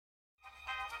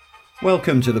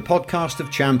Welcome to the podcast of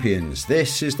champions.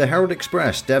 This is the Herald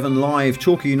Express Devon Live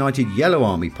Torquay United Yellow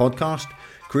Army podcast,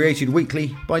 created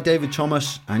weekly by David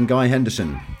Thomas and Guy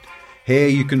Henderson. Here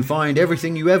you can find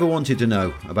everything you ever wanted to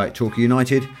know about Torquay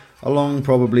United, along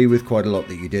probably with quite a lot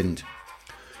that you didn't.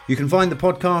 You can find the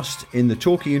podcast in the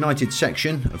Torquay United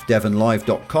section of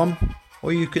devonlive.com,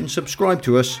 or you can subscribe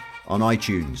to us on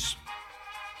iTunes.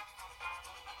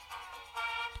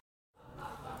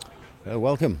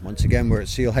 Welcome. Once again, we're at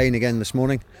Seal Hayne again this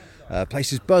morning.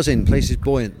 Place is buzzing, place is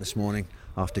buoyant this morning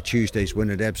after Tuesday's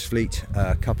win at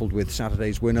Ebbsfleet, coupled with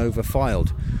Saturday's win over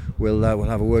Fylde. We'll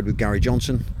have a word with Gary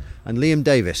Johnson, and Liam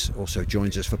Davis also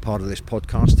joins us for part of this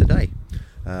podcast today.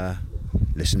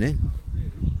 Listen in.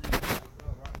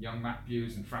 Young Matt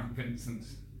Hughes and Frank Vincent,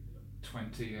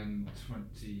 20 and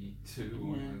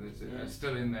 22, are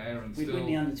still in there, and we still win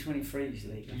the under-23s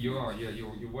league. You are, yeah.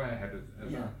 You're way ahead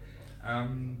of that.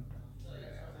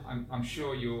 I'm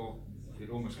sure it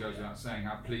almost goes without saying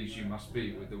how pleased you must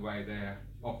be with the way they're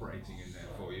operating in there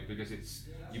for you, because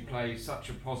you play such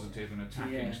a positive and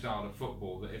attacking style of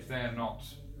football that if they're not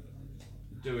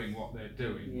doing what they're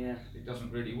doing, it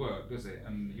doesn't really work, does it?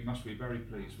 And you must be very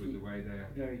pleased with the way they're...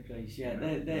 Very pleased, yeah.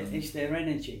 It's their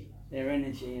energy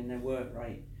and their work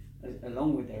rate,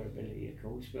 along with their ability, of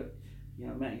course. But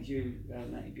Matty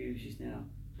Hughes is now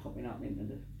popping up into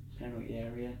the penalty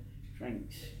area.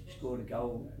 Frank's scored a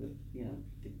goal that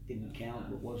didn't count,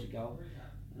 but was a goal,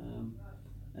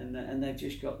 and they've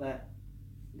just got that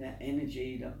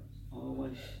energy that I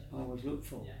always look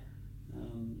for.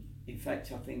 In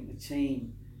fact, I think the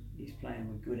team is playing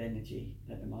with good energy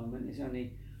at the moment. There's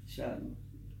only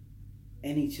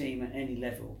any team at any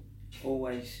level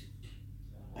always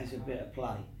has a bit of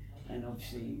play, and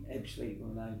obviously Ebbsfleet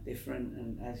will know different,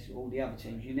 and as all the other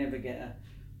teams, you never get an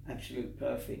absolute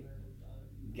perfect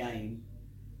game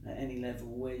at any level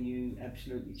where you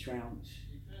absolutely trounce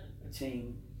a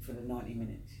team for the 90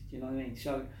 minutes. Do you know what I mean?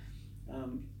 So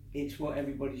it's what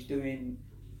everybody's doing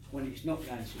when it's not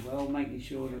going so well, making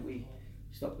sure that we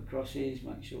stop the crosses,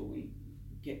 make sure we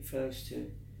get first to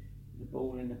the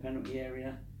ball in the penalty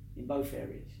area, in both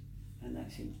areas, and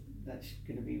that's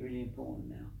going to be really important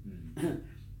now.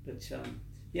 But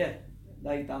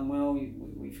they've done well.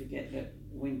 We forget that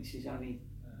Winks is only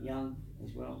young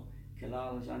as well.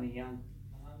 Kalala's only young,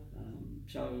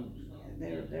 so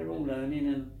they're all learning.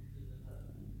 And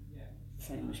a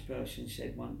famous person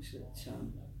said once that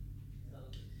I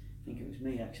think it was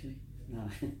me actually. No,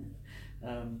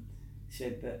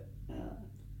 said that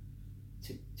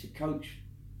to coach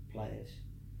players,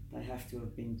 they have to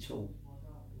have been taught.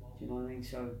 Do you know what I mean?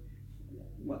 So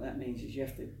what that means is you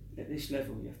have to, at this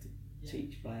level, you have to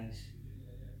teach players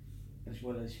as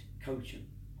well as coach them,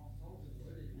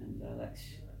 and that's.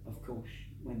 Of course,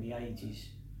 when the age is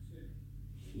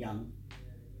young,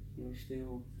 you're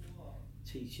still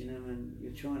teaching them, and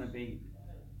you're trying to be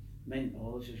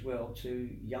mentors as well to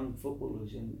young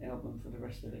footballers and help them for the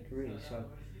rest of their career. So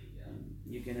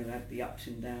you're going to have the ups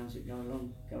and downs that go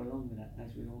along with that,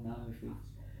 as we all know. If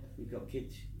we've got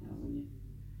kids, when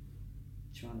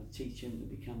you're trying to teach them to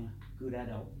become a good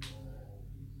adult.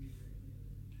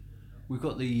 We've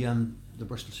got the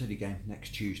Bristol City game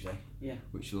next Tuesday,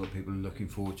 which a lot of people are looking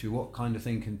forward to. What kind of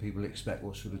thing can people expect?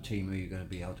 What sort of team are you going to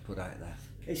be able to put out there?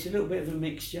 It's a little bit of a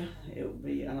mixture. It'll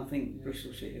be, and I think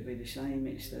Bristol City will be the same.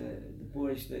 It's the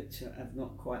boys that have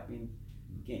not quite been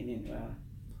getting into our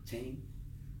team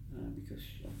because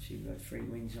obviously we've had 3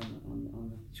 wins on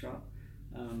the trot.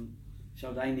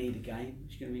 So they need a game.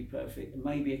 It's going to be perfect.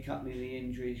 Maybe a couple of the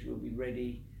injuries will be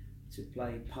ready to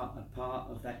play a part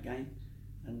of that game.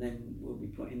 And then we'll be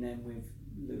putting them with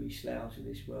Louis Sloughs of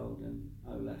this world and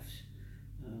Olaf's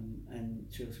and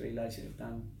 2 or 3 lads that have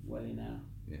done well in our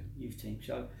youth team.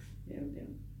 So it'll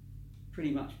pretty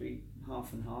much be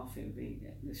half and half. It'll be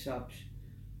the subs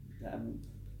that haven't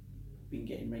been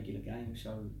getting regular games,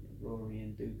 so Rory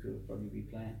and Duke will probably be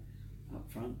playing up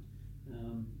front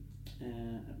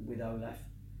with Olaf.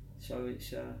 So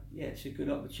it's a good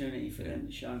opportunity for them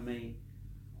to show me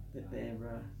that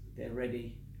they're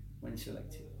ready when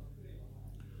selected.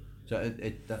 So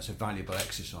that's a valuable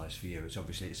exercise for you. It's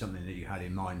something that you had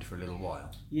in mind for a little while.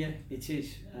 Yeah, it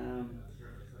is,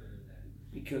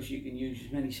 because you can use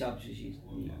as many subs as you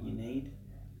need.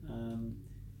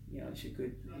 It's a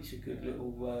good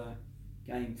little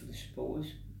game for the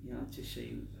supporters. To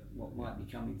see what might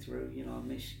be coming through. I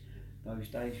miss those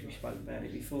days. We spoke about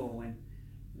it before when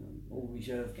all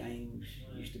reserve games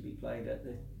used to be played at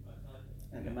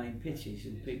the main pitches,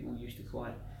 and people used to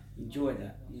quite enjoy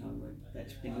that.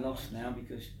 That's been lost now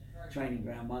because training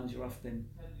ground ones are often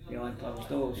behind closed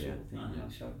doors sort of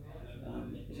thing. So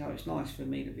So it's nice for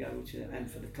me to be able to, and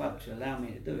for the club to allow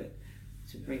me to do it,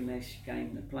 to bring this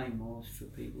game to Playmore's for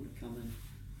people to come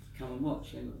and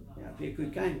watch, and it'll be a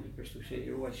good game because Bristol City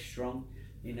are always strong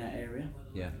in that area.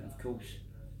 Yeah. And of course,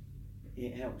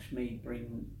 it helps me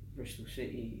bring Bristol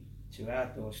City to our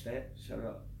doorstep so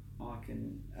that I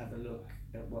can have a look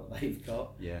at what they've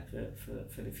got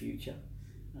for the future.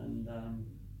 And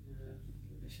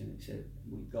listen,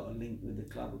 we've got a link with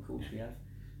the club, of course we have,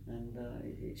 and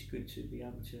it's good to be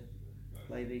able to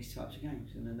play these types of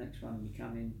games. And the next one will be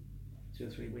coming 2 or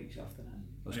 3 weeks after that.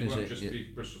 It won't just be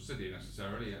Bristol City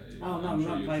necessarily. Oh no, we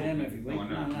won't play them every week.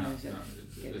 No.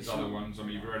 There's other ones. I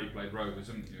mean, you've already played Rovers,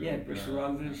 haven't you? Yeah, Bristol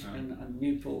Rovers and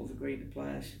Newport have agreed to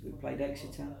play us. We played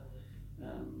Exeter.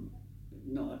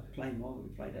 Not at Plainmore, we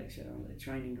played Exeter on their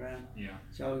training ground. Yeah.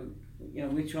 So,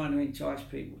 we're trying to entice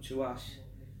people to us,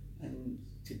 and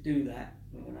to do that,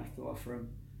 we're going to have to offer them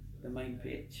the main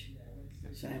pitch,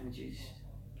 sandwiches,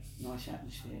 nice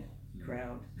atmosphere,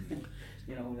 crowd,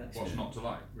 all that. What's not to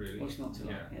like, really? What's not to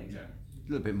like? Yeah, exactly.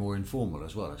 A little bit more informal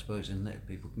as well, I suppose, isn't it?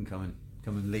 People can come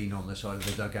and lean on the side of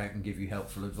the dugout and give you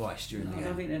helpful advice during the game. I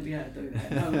don't think they'd be able to do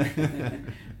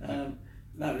that.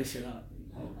 No, listen,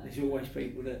 there's always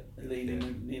people that are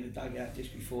leaning near the dugout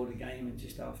just before the game and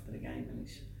just after the game, and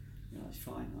it's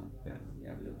fine. We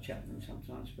have a little chat with them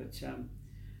sometimes, but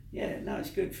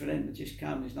it's good for them to just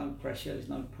come. There's no pressure, there's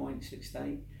no points at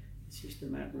stake. It's just a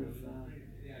matter of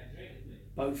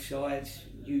both sides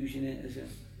using it as a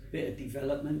bit of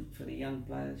development for the young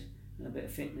players and a bit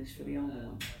of fitness for the older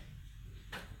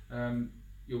ones.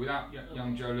 You're without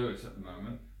young Joe Lewis at the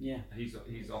moment. Yeah. He's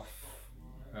off.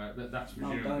 That's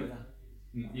Moldova.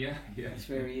 Yeah. That's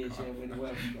where he is. Yeah, with the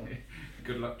Welsh squad.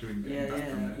 Good luck to him. Yeah,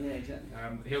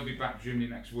 exactly. He'll be back presumably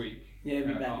next week. Yeah, he'll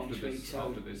be back next week.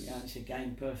 After this. Yeah, it's a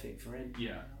game perfect for him.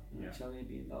 Yeah. So he'll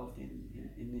be involved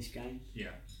in this game.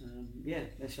 Yeah.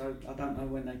 Let's hope. I don't know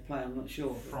when they play. I'm not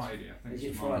sure. Friday, I think. Is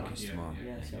it Friday? Tomorrow.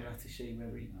 So I'll have to see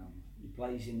whether he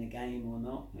plays in the game or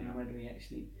not, and whether he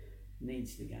actually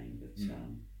needs the game. But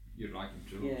you'd like him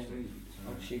to. Yeah,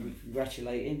 obviously we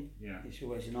congratulate him. Yeah. It's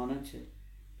always an honour to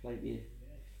play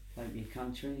for your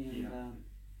country, and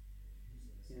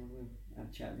we'll have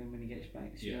a chat with him when he gets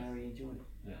back, see how he enjoyed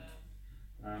it.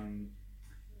 Yeah.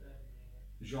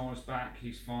 Jean is back.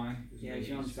 He's fine.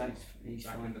 Jean's back. He's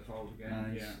back fine. in the fold again.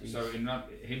 No, So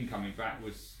him coming back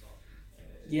was.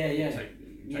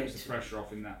 Takes the pressure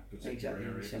off in that particular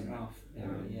area. Centre half.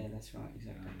 That's right.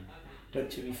 Exactly. But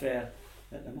to be fair,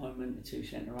 at the moment, the two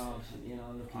centre halves,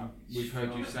 looking. We've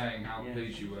heard you saying how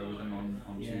pleased you were with them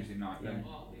on Tuesday night.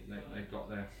 They got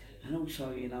there. And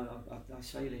also, I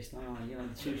say this, don't I?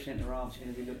 The two centre halves are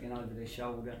going to be looking over their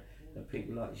shoulder at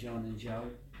people like John and Joe.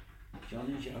 John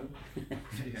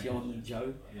and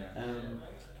Joe. Yeah.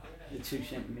 The two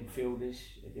centre midfielders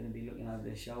are going to be looking over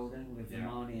their shoulder with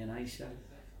Vamani and Asa.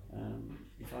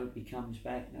 If Opie comes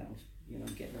back,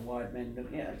 that'll get the wide men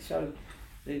look. Yeah, so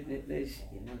there's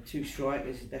two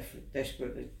strikers are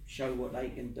desperate to show what they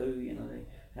can do. They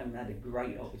haven't had a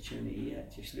great opportunity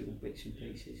yet, just little bits and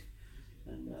pieces,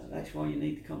 and that's why you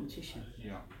need the competition.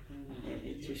 Yeah.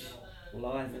 It just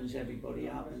livens everybody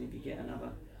up, and if you get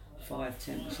another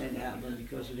 5-10% out of them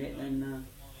because of it, then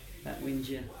that wins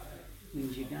your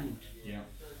games. Yeah.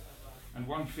 And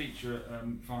one feature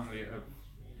finally of.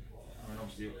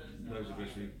 Obviously, those of us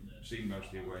who've seen most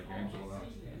of the away games, although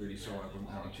I really saw it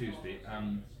on Tuesday,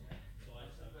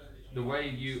 the way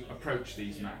you approach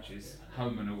these matches,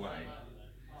 home and away,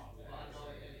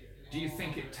 do you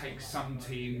think it takes some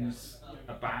teams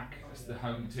aback, as the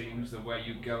home teams, the way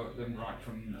you go at them right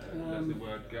from the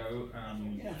word go?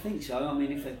 I think so. I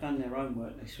mean, if they've done their own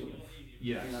work, they sort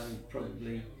of,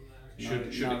 probably... Should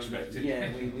expect it.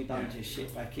 Yeah, we don't just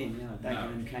sit back in.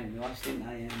 Dagenham came to us, didn't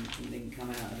they, and didn't come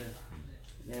out of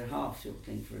their half sort of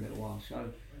thing for a little while.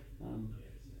 So,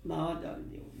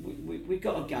 we've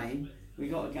got a game.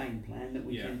 We've got a game plan that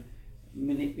we can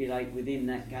manipulate within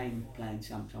that game plan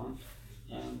sometimes.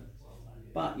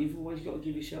 But you've always got to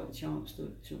give yourself a chance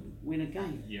to win a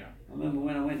game. Yeah. I remember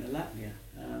when I went to Latvia,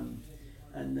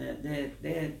 and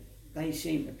they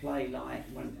seemed to play like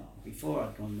before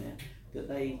I'd gone there, that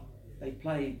they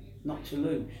played not to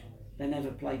lose. They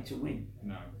never played to win.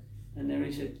 No. And there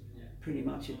is pretty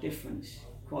much a difference,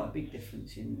 quite a big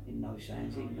difference in those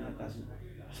sounds, even though it doesn't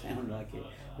sound like it.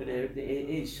 But it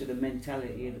is to the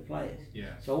mentality of the players.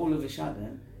 Yeah. So all of a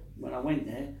sudden, when I went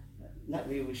there,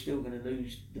 Latvia was still going to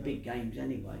lose the big games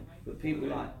anyway. But people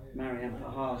like Marian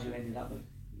Pahars, who ended up a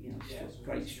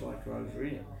great striker over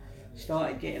here,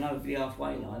 started getting over the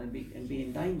halfway line and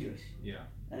being dangerous. Yeah.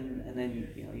 And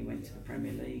then he went to the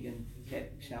Premier League and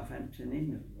kept Southampton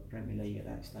in Premier League at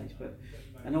that stage.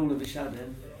 And all of a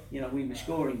sudden, you know, we were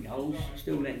scoring goals,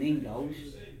 still letting in goals,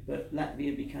 but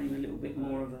Latvia became a little bit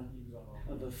more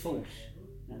of a force,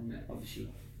 and obviously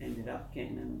ended up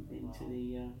getting them into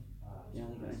the they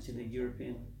got into the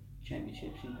European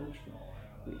Championships in Portugal,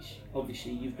 which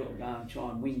obviously you've got to go and try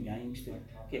and win games to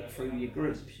get through your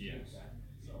groups. Yes.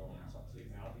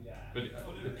 But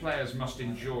the players must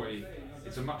enjoy.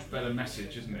 It's a much better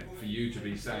message, isn't it, for you to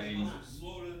be saying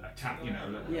attack. You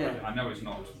know, I know it's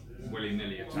not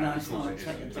willy-nilly attack. No, it's not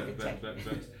attack. But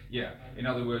yeah, in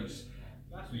other words,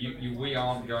 we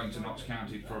aren't going to Notts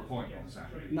County for a point on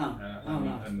Saturday. No,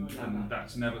 and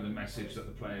that's never the message that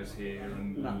the players hear.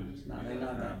 No, they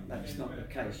know that's not the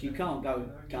case. You can't go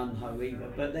gung-ho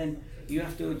either, but then you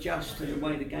have to adjust to the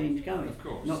way the game's going. Of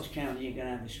course. Notts County are going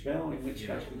to have a spell, in which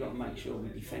case we've got to make sure we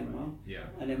defend well. Yeah.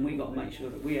 And then we've got to make sure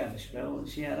that we have a spell and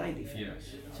see how they defend.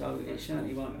 Yes. So it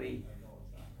certainly won't be,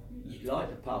 you'd like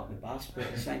to park the bus, but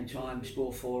at the same time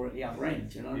score 4 at the other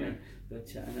end, you know what I mean? But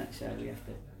and that's how we have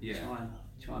to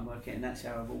try and work it, and that's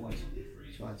how I've always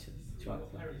tried to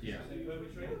play. Yeah.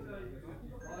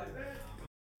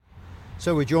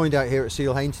 So we're joined out here at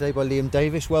Seal Hayne today by Liam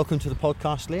Davis. Welcome to the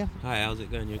podcast, Liam. Hi, how's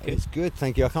it going? You okay? It's good,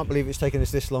 thank you. I can't believe it's taken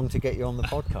us this long to get you on the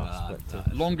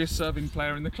podcast. Longest serving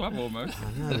player in the club almost.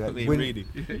 I know. Reedy.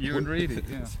 You and Reedy,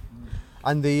 yeah.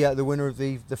 And the winner of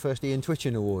the first Ian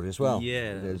Twitchen Award as well.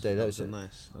 Yeah, that was a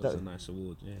nice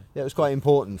award. Yeah, it was quite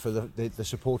important for the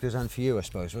supporters and for you, I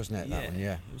suppose, wasn't it? That one,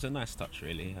 it was a nice touch,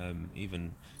 really.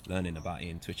 Even learning about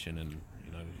Ian Twitchen and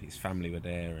his family were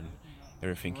there and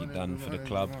everything he'd done for the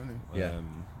club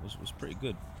was pretty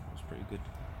good. It was pretty good,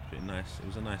 pretty nice. It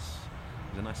was a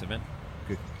nice event.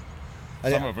 Good.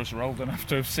 Some of us are old enough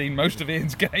to have seen most of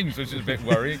Ian's games, which is a bit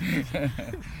worrying.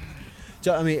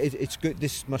 So I mean, it's good.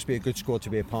 This must be a good squad to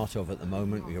be a part of at the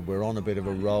moment. We're on a bit of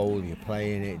a roll. You're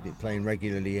playing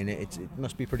regularly in it. It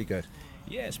must be pretty good.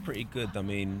 Yeah, it's pretty good. I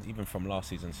mean, even from last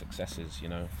season's successes,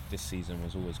 this season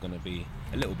was always going to be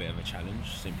a little bit of a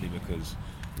challenge, simply because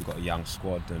we've got a young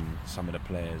squad and some of the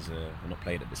players have not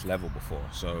played at this level before.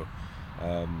 So,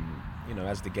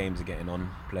 as the games are getting on,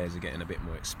 players are getting a bit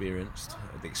more experienced.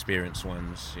 The experienced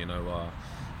ones, are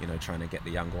trying to get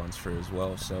the younger ones through as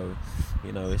well. So,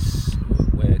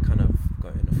 we're kind of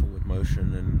going in a forward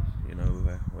motion, and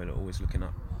we're always looking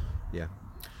up. Yeah.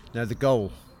 Now the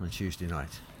goal on Tuesday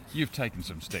night. You've taken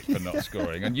some stick for not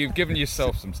scoring, and you've given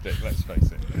yourself some stick. Let's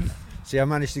face it. See, I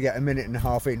managed to get a minute and a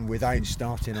half in without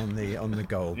starting on the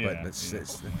goal, but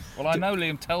Well, I know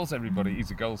Liam tells everybody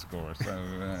he's a goal scorer, so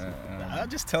I'll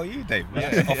just tell you, Dave.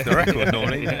 Off the record,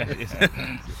 normally.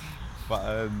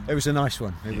 But it was a nice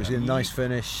one. It was a nice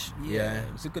finish. Yeah,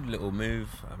 it was a good little move.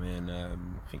 I mean, I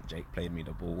think Jake played me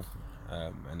the ball,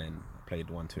 and then played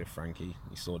one to Frankie.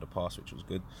 He saw the pass, which was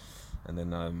good, and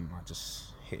then I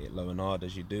just hit it low and hard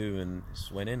as you do, and it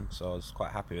just went in. So I was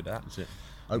quite happy with that. That's it.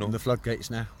 Open the floodgates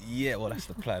now. Yeah, well, that's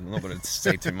the plan. I'm not going to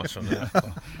say too much on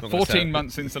that. 14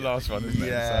 months since the last one, isn't it?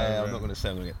 Yeah, so, I'm not going to say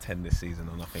I'm going to get 10 this season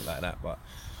or nothing like that. But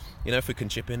if we can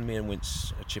chip in, me and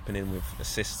Winch are chipping in with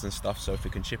assists and stuff. So if we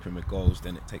can chip in with goals,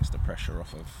 then it takes the pressure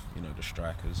off of the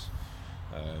strikers.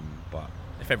 But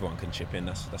if everyone can chip in,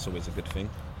 that's always a good thing.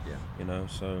 Yeah.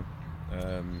 So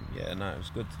it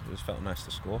was good. It felt nice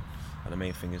to score, and the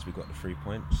main thing is we got the 3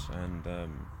 points, and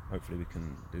hopefully we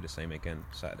can do the same again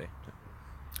Saturday.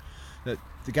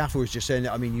 The gaffer was just saying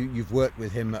that, I mean, you've worked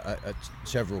with him at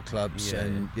several clubs,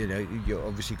 and you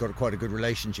obviously got quite a good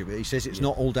relationship with it. He says it's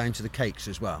not all down to the cakes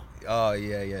as well. Oh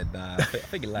yeah, nah. I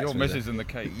think he likes your missus and the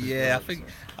cakes. Yeah,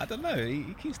 I don't know.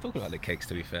 He keeps talking about the cakes.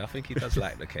 To be fair, I think he does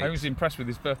like the cakes. I was impressed with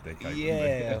his birthday cake.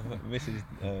 Yeah, Mrs.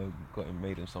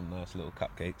 Made him some nice little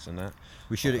cupcakes and that.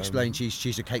 We should explain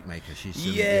she's a cake maker.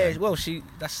 Well,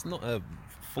 that's not a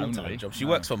full-time job. She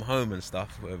works from home and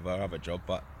stuff with her other job,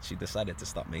 but she decided to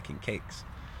start making cakes,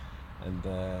 and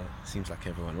seems like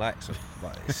everyone likes them,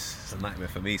 but it's a nightmare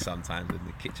for me sometimes, and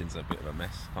the kitchen's a bit of a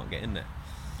mess, can't get in there.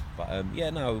 But I've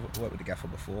worked with the gaffer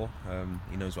before.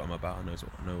 He knows what I'm about.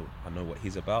 I know what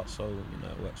he's about, so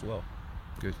it works well.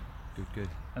 Good.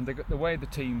 And the way the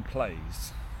team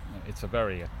plays, it's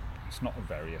not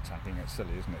very attacking. It's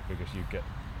silly, isn't it? Because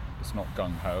it's not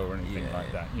gung ho or anything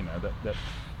like that. That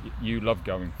you love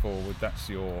going forward. That's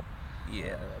your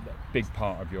big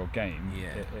part of your game.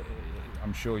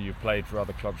 I'm sure you've played for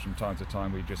other clubs from time to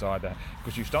time. We just either,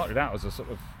 because you started out as a sort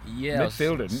of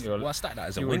midfielder, didn't you? Well, I started out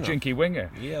as a winger. winger. You were a jinky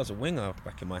winger. Yeah, I was a winger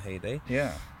back in my heyday.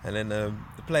 Yeah. And then the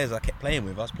players I kept playing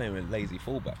with, I was playing with lazy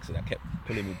fullbacks, so that kept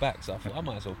pulling me back. So I thought I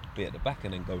might as well be at the back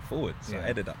and then go forward. So I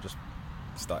ended up just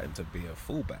starting to be a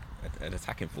fullback, an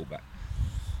attacking fullback.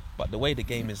 But the way the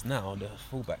game is now, the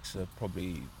fullbacks are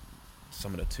probably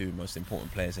some of the two most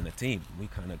important players in the team. We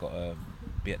kind of got to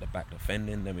be at the back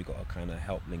defending, then we got to kind of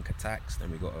help link attacks, then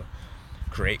we got to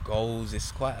create goals.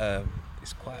 It's quite a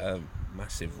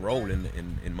massive role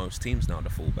in most teams now, the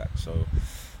fullback. So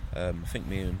I think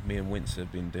me and Wince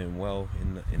have been doing well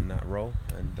in that role,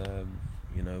 and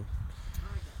you know,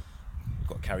 we've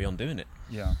got to carry on doing it.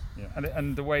 Yeah.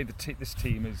 And the way this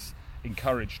team is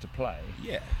encouraged to play,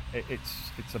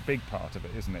 it's a big part of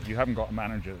it, isn't it? You haven't got a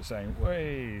manager that's saying,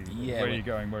 "Wait, where are you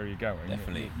going? Where are you going?"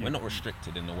 Definitely, we're not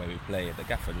restricted in the way we play. The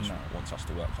gaffer just wants us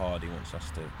to work hard. He wants us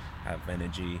to have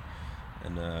energy,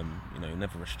 and you know, he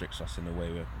never restricts us in the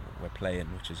way we're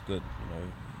playing, which is good. You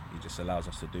know, he just allows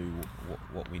us to do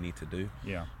what we need to do.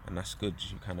 Yeah, and that's good.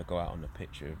 You kind of go out on the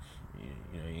pitch with,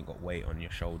 you know, you ain't got weight on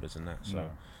your shoulders and that, so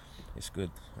it's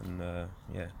good. And the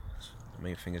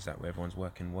main thing is that everyone's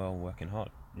working well, working hard.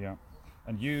 Yeah.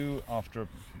 And you, after, I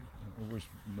always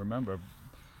remember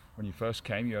when you first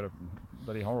came, you had a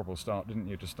very horrible start, didn't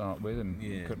you, to start with, and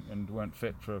you couldn't, and weren't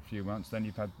fit for a few months. Then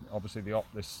you've had obviously the op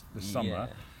this summer.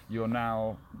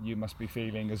 You must be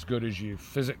feeling as good as you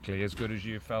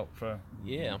felt for.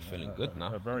 Yeah, I'm feeling good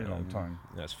now. A very long time.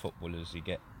 As footballers, you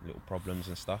get little problems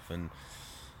and stuff, and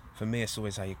for me, it's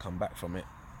always how you come back from it.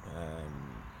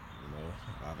 You know,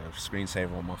 I have a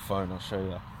screensaver on my phone. I'll show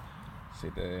you. See,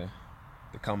 the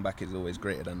comeback is always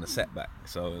greater than the setback.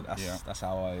 So that's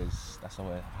how I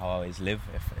always live.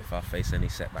 If I face any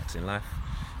setbacks in life,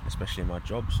 especially in my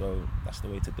job, so that's the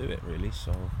way to do it, really.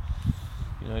 So,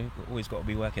 you know, you've always got to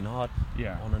be working hard,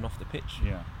 on and off the pitch.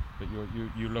 Yeah, but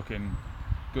you look in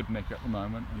good nick at the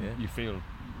moment. And you feel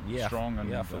strong,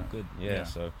 and I feel good.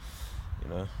 So, you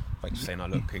know. Like saying I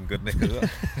look in good nick as well.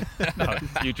 No,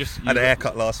 you had a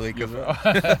haircut last week. You look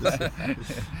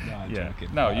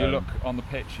on the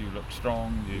pitch. You look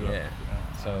strong.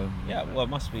 Well, it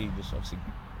must be just obviously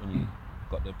when you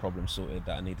got the problem sorted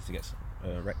that I needed to get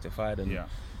rectified, and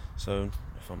so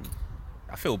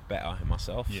I feel better in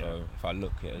myself. Yeah. So if I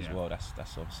look it as well, that's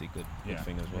obviously good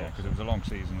thing as well. Yeah, because it was a long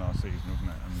season last season, wasn't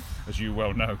it? And as you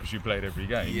well know, because you played every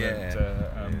game.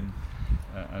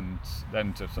 And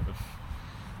then to sort of,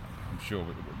 I'm sure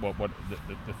what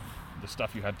the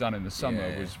stuff you had done in the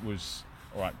summer was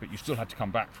all right, but you still had to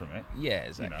come back from it. Yeah,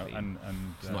 exactly. You know,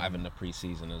 and it's not having the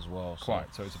pre-season as well.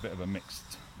 Quite. So it's a bit of a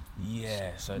mixed.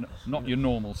 Yeah. So not your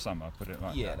normal summer, put it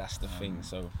like that. Yeah, that's the thing.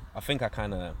 So I think I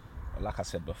kind of, like I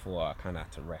said before, I kind of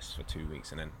had to rest for 2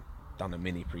 weeks and then done a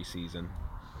mini pre-season,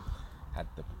 had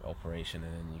the operation,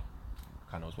 and then you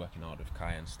kind of was working hard with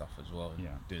Kai and stuff as well, and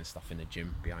doing stuff in the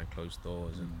gym behind closed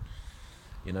doors, and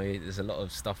you know, there's a lot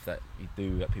of stuff that you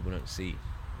do that people don't see.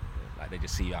 Like they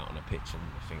just see you out on a pitch and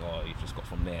think, oh, you've just got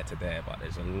from there to there, but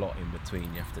there's a lot in between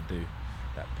you have to do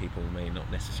that people may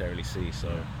not necessarily see.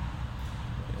 So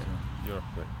you're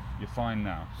fine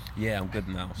now. Yeah, I'm good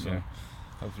now. So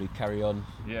hopefully carry on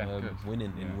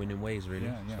winning in winning ways, really.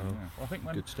 Well, I think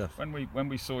good stuff. When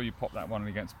we saw you pop that one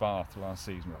against Bath last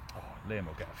season, we were like, Liam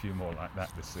will get a few more like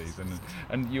that this season.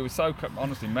 And you were so,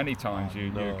 honestly, many times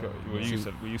we used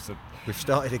to. We've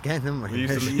started again, haven't we?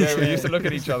 We used to look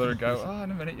at each other and go, in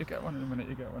a minute you get one, in a minute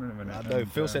you get one, in a minute. I know.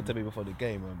 Phil said to me before the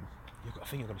game, I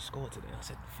think you're going to score today. I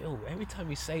said, Phil, every time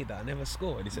you say that, I never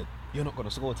score. And he said, you're not going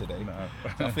to score today. No.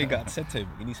 So I think I said to him,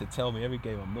 he needs to tell me every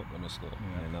game I'm not going to score.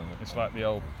 It's like the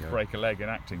old break a leg in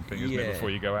acting thing, isn't it,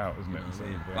 before you go out, isn't it?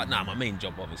 But my main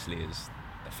job obviously is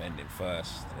defending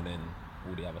first and then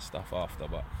all the other stuff after.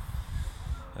 But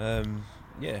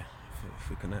if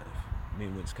we can, me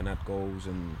and Wince can add goals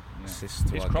and assists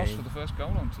to He's our crossed game. for the first goal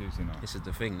on Tuesday night. This is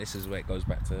the thing. This is where it goes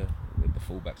back to with the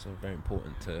fullbacks are very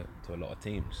important to a lot of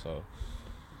teams. So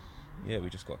we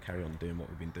just got to carry on doing what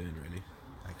we've been doing, really.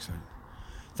 Excellent.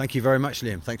 Thank you very much,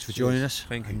 Liam. Thanks for joining us.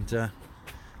 Thank you. And have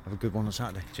a good one on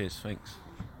Saturday. Cheers. Thanks.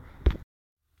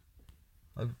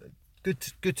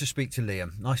 Good to speak to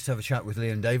Liam. Nice to have a chat with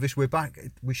Liam Davis. We're back.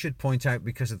 We should point out,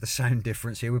 because of the sound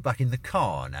difference here, we're back in the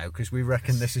car now, because we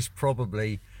reckon this is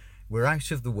probably, we're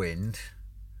out of the wind.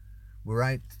 We're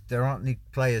out. There aren't any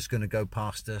players going to go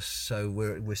past us, so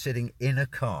we're sitting in a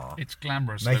car. It's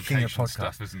glamorous making a location podcast.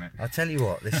 Stuff, isn't it? I'll tell you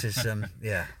what. This is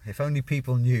If only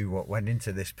people knew what went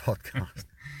into this podcast.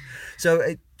 So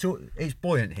it's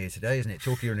buoyant here today, isn't it?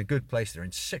 Torquay are in a good place. They're in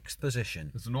 6th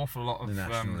position. There's an awful lot of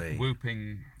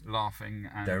whooping, laughing,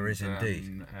 and there is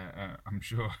indeed. I'm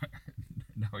sure,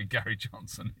 knowing Gary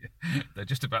Johnson, they're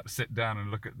just about to sit down and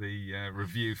look at the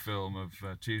review film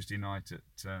of Tuesday night at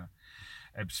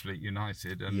Ebbsfleet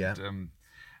United, and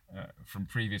from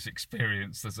previous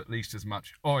experience, there's at least as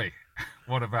much "Oi,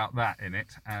 what about that?" in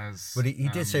it as. But he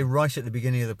did say right at the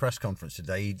beginning of the press conference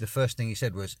today. The first thing he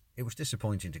said was, "It was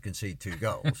disappointing to concede 2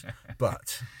 goals,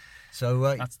 but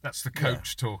So that's the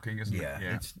coach talking, isn't it?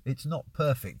 Yeah, it's not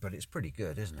perfect, but it's pretty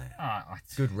good, isn't it?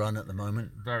 Good run at the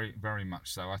moment. Very, very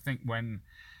much so. I think when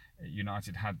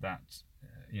United had that,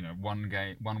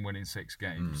 one win in 6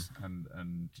 games,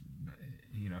 and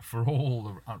for all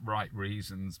the right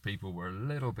reasons, people were a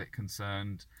little bit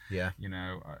concerned. Yeah.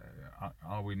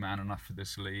 Are we man enough for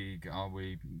this league? Are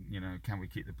we, can we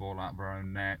keep the ball out of our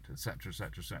own net, etc.,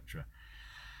 etc., etc.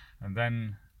 And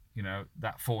then,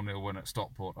 that 4-0 win at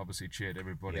Stockport obviously cheered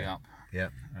everybody up. Yeah.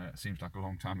 It seems like a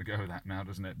long time ago that now,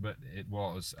 doesn't it? But it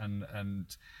was, and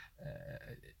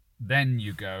then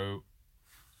you go,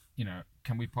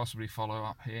 can we possibly follow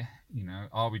up here?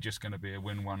 Are we just going to be a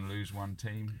win one, lose one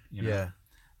team? Yeah.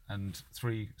 And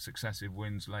 3 successive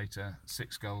wins later,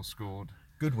 6 goals scored.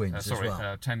 Good wins as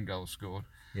well. 10 goals scored.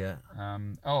 Yeah.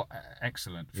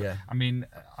 Excellent. Yeah. I mean,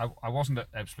 I wasn't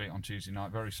at Ebbsfleet on Tuesday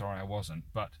night. Very sorry I wasn't.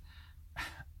 But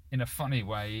in a funny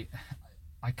way,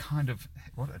 I kind of...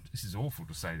 this is awful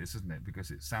to say this, isn't it?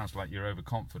 Because it sounds like you're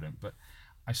overconfident. But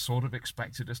I sort of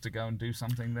expected us to go and do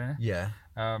something there. Yeah.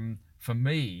 For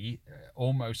me,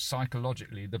 almost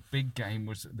psychologically, the big game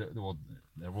was... they're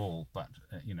all, but,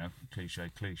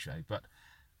 cliche. But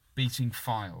beating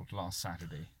Fylde last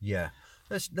Saturday. Yeah.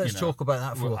 Let's talk about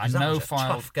that for a while. That was a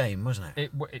tough game, wasn't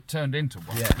it? It turned into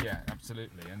one. Yeah,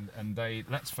 absolutely. And they,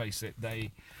 let's face it,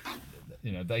 they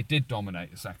did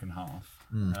dominate the second half.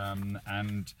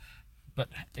 But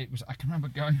it was. I can remember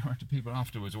going around to people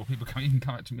afterwards, or people even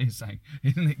come up to me saying,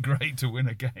 "Isn't it great to win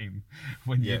a game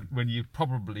when you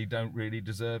probably don't really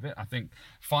deserve it?" I think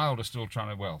Fylde are still trying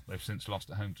to. Well, they've since lost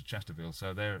at home to Chesterfield,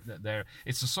 so they're.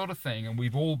 It's the sort of thing, and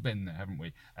we've all been there, haven't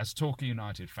we? As Torquay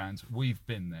United fans, we've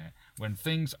been there when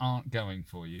things aren't going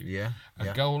for you.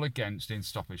 A goal against in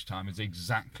stoppage time is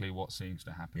exactly what seems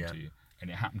to happen to you, and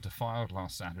it happened to Fylde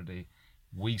last Saturday.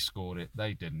 We scored it,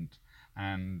 they didn't,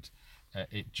 and.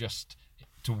 It just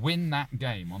to win that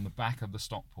game on the back of the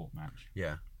Stockport match.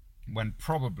 Yeah. When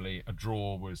probably a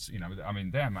draw was,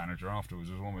 their manager afterwards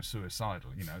was almost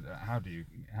suicidal. How do you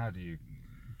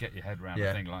get your head around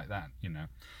a thing like that?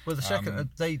 Well, the second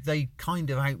they kind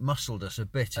of outmuscled us a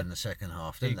bit in the second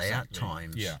half, didn't they? At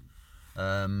times. Yeah.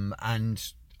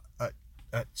 And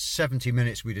at 70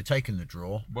 minutes we'd have taken the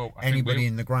draw. Well, anybody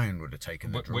in the ground would have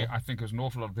taken the draw. I think there's an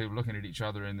awful lot of people looking at each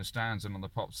other in the stands and on the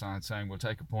pop side saying, we'll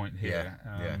take a point here.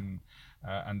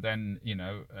 And then,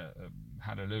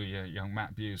 hallelujah, young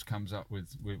Matt Buse comes up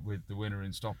with the winner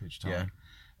in stoppage time.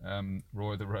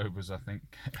 Roy the Rovers, I think.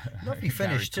 Lovely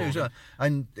finish too as well.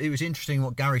 And it was interesting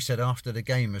what Gary said after the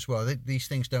game as well. These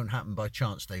things don't happen by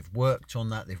chance. They've worked on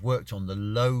that. They've worked on the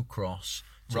low cross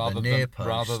to the near post.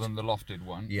 Rather than the lofted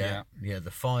one. Yeah,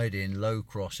 the fired in low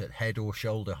cross at head or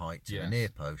shoulder height to the near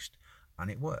post. And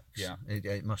it works. Yeah,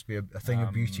 it must be a thing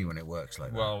of beauty when it works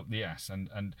like that. Well, yes,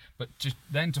 but just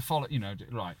then to follow,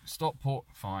 right, Stockport,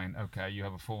 fine, okay, you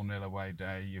have a 4-0 away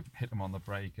day, you hit them on the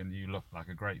break, and you look like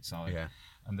a great side. Yeah.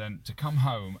 And then to come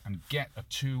home and get a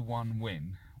 2-1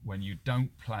 win when you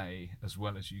don't play as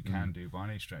well as you can do by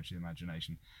any stretch of the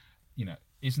imagination,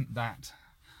 isn't that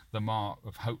the mark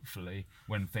of hopefully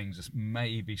when things are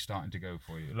maybe starting to go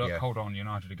for you? Look, hold on,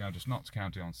 United are going to Notts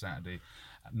County on Saturday.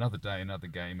 Another day, another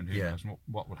game, and who knows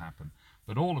what will happen.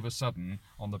 But all of a sudden,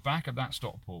 on the back of that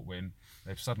Stockport win,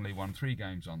 they've suddenly won 3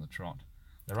 games on the trot.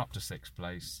 They're up to 6th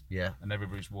place, and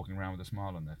everybody's walking around with a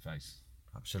smile on their face.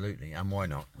 Absolutely, and why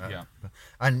not?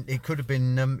 And it could have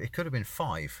been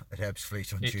 5 at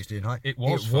Ebbsfleet on Tuesday night. It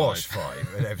was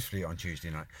 5 at Ebbsfleet on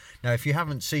Tuesday night. Now, if you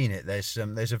haven't seen it, there's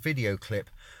a video clip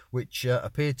which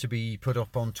appeared to be put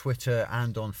up on Twitter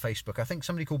and on Facebook. I think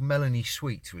somebody called Melanie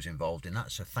Sweet was involved in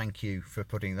that, so thank you for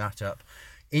putting that up.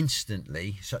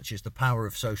 Instantly, such as the power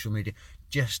of social media.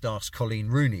 Just ask Colleen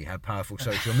Rooney how powerful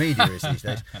social media is these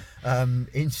days.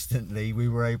 Instantly, we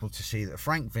were able to see that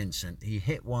Frank Vincent, he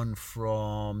hit one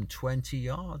from 20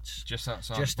 yards. Just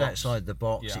outside the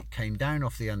box. Yeah. It came down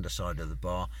off the underside of the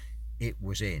bar. It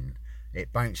was in.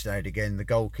 It bounced out again. The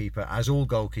goalkeeper, as all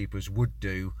goalkeepers would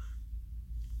do,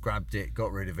 grabbed it,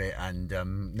 got rid of it, and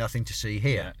nothing to see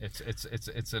here. Yeah,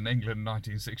 it's an England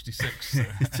 1966.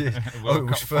 It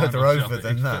was further over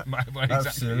than that. Well, exactly,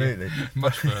 absolutely,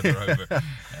 much further over.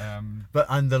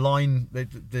 And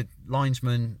the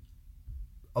linesman,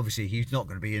 obviously, he's not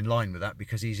going to be in line with that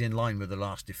because he's in line with the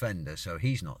last defender, so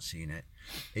he's not seen it.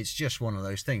 It's just one of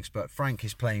those things. But Frank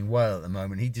is playing well at the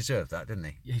moment. He deserved that, didn't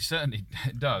he? He certainly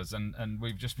does. And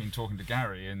we've just been talking to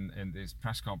Gary in this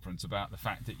press conference about the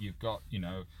fact that you've got,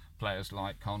 players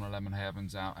like Conor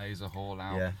Lemonheaven's out, Asa Hall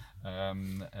out,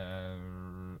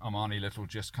 Armani Little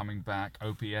just coming back,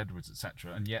 Opie Edwards,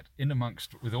 etc. And yet,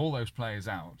 with all those players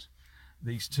out,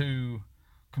 these 2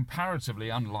 comparatively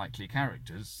unlikely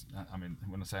characters. I mean,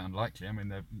 when I say unlikely, I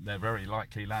mean they're very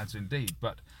likely lads indeed,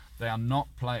 but they are not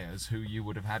players who you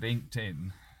would have had inked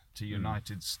in to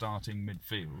United's starting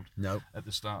midfield at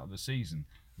the start of the season.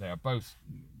 They are both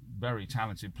very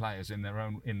talented players in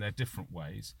their different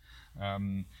ways.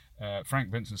 Frank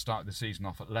Vincent started the season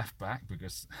off at left back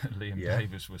because Liam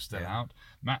Davis was still out.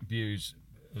 Matt Buse,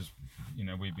 as you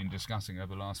know, we've been discussing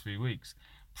over the last few weeks,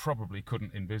 probably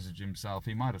couldn't envisage himself.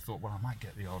 He might have thought, well, I might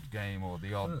get the odd game or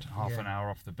the odd half an hour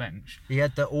off the bench. He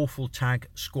had that awful tag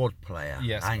squad player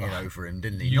hanging over him,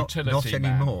 didn't he? Utility not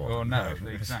anymore. Oh no,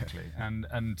 exactly.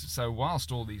 And so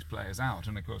whilst all these players out,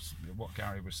 and of course what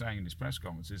Gary was saying in his press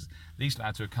conference is these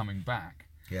lads who are coming back.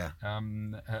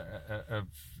 Of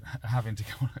having to go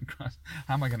on,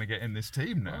 how am I going to get in this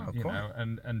team now?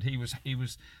 And he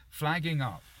was flagging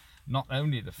up not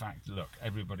only the fact, look,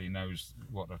 everybody knows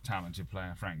what a talented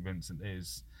player Frank Vincent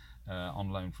is,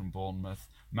 on loan from Bournemouth.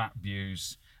 Matt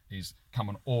Buse is come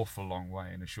an awful long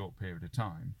way in a short period of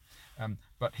time,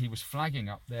 but he was flagging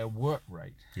up their work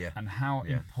rate and how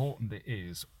important it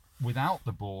is without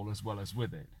the ball as well as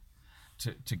with it.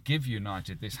 To give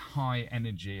United this high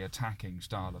energy attacking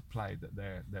style of play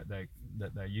that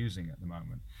they're using at the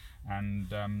moment,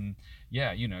 and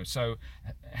so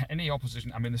any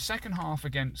opposition. I mean, the second half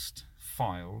against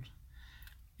Fylde,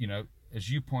 as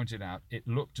you pointed out, it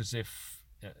looked as if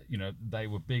they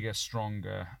were bigger,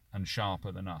 stronger, and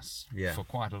sharper than us for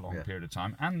quite a long period of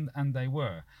time, and they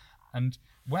were. And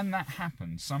when that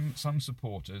happens, some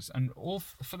supporters, and all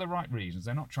for the right reasons,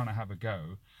 they're not trying to have a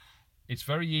go. It's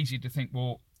very easy to think,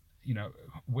 well,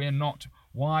 we're not.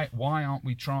 Why aren't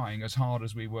we trying as hard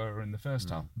as we were in the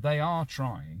first half? They are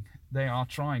trying. They are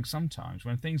trying. Sometimes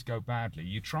when things go badly,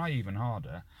 you try even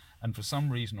harder, and for some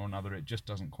reason or another, it just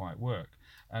doesn't quite work.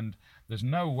 And there's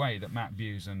no way that Matt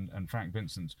Buse and Frank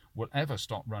Vincent will ever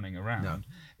stop running around. No.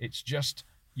 It's just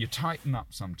you tighten up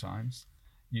sometimes.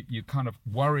 You kind of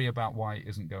worry about why it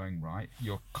isn't going right.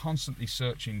 You're constantly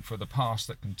searching for the pass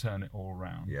that can turn it all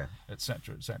around,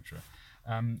 etc., etc.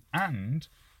 And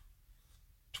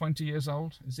 20 years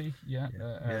old, is he?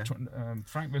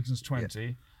 Frank Vincent's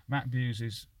 20. Matt Buse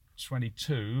is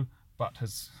 22, but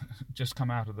has just come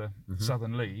out of the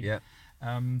Southern League.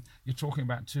 You're talking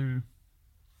about two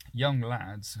young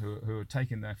lads who are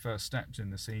taking their first steps in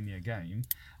the senior game,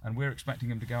 and we're expecting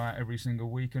them to go out every single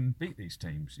week and beat these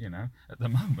teams. At the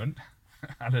moment,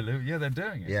 hallelujah, they're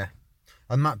doing it.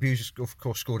 And Matt Buse, of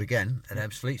course, scored again at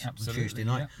Ebbsfleet on Tuesday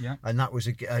night. And that was,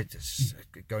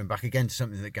 going back again to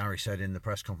something that Gary said in the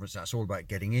press conference, that's all about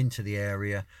getting into the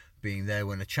area, being there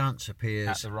when a chance appears.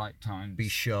 At the right time. Be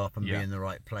sharp and be in the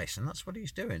right place. And that's what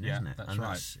he's doing, isn't it? That's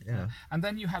right. And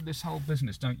then you have this whole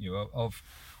business, don't you, of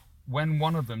when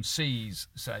one of them sees,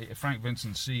 say, if Frank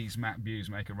Vincent sees Matt Buse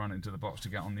make a run into the box to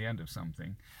get on the end of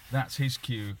something, that's his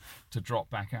cue to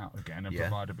drop back out again and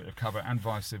provide a bit of cover, and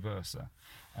vice versa.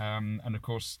 And of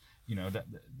course, that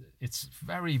it's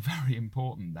very, very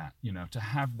important that, to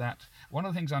have that. One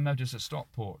of the things I noticed at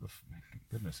Stockport,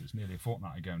 goodness, it's nearly a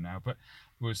fortnight ago now, but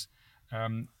was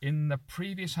in the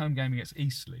previous home game against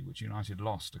Eastleigh, which United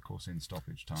lost, of course, in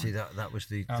stoppage time. See, that was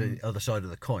the other side of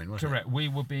the coin, wasn't correct. it? Correct. We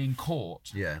were being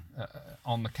caught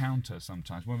on the counter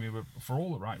sometimes when we were, for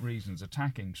all the right reasons,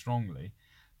 attacking strongly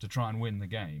to try and win the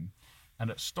game.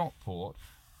 And at Stockport,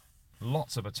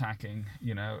 lots of attacking,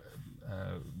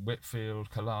 Whitfield,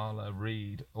 Kalala,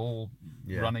 Reed, all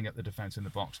running at the defence in the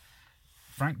box.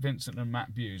 Frank Vincent and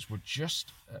Matt Buse were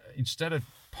just, instead of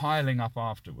piling up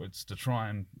afterwards to try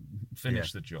and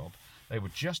finish the job, they were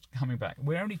just coming back.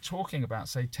 We're only talking about,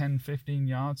 say, 10, 15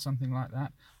 yards, something like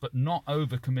that, but not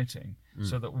over-committing,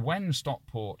 so that when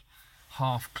Stockport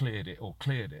half cleared it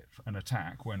an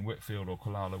attack, when Whitfield or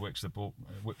Kalala whips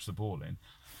the ball in,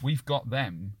 we've got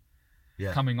them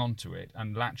coming onto it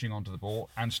and latching onto the ball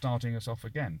and starting us off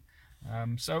again.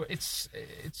 So it's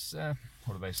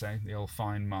what do they say? The old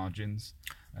fine margins,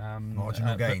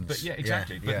 marginal gains. But yeah,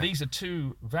 exactly. But these are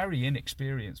two very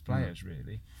inexperienced players,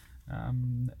 really.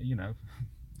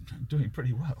 Doing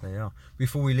pretty well. They are.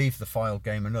 Before we leave the Fylde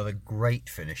game, another great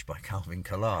finish by Calvin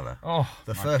Kalala.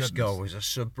 The first goal was a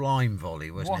sublime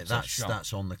volley, wasn't it?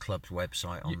 That's on the club's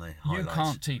website on the highlights. You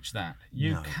can't teach that.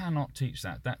 You cannot teach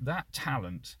that. That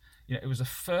talent. It was a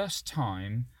first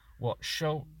time.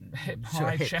 Hip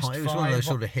high, chest high. It was one of those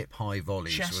sort of hip high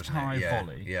volleys, chest wasn't it?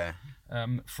 High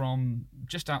volley. From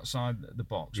just outside the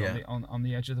box on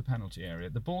the edge of the penalty area.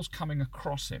 The ball's coming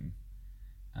across him,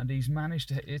 and he's managed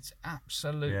to hit. It's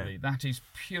absolutely that is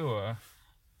pure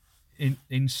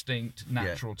instinct,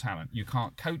 natural talent. You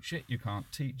can't coach it, you can't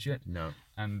teach it. No.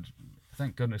 And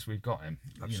thank goodness we've got him.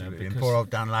 Absolutely. And poor old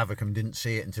Dan Lavercombe didn't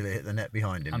see it until it hit the net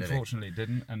behind him. Unfortunately,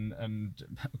 didn't. And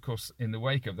of course, in the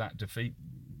wake of that defeat,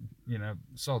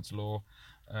 sod's law.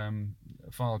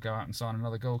 File go out and sign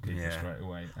another goalkeeper straight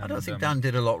away. And, I don't think Dan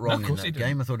did a lot wrong in that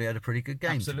game. I thought he had a pretty good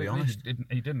game, absolutely. To be honest.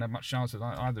 He didn't have much chance at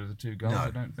either of the two goals,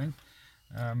 I don't think.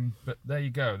 But there you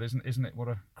go. Isn't it what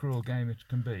a cruel game it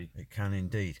can be? It can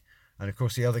indeed. And of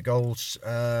course, the other goals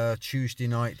Tuesday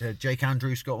night, Jake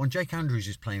Andrews got one. Jake Andrews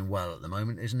is playing well at the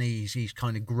moment, isn't he? He's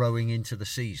kind of growing into the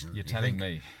season. You're telling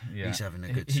me, yeah. He's having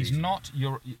a good season.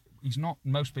 He's not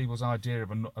most people's idea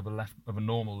of a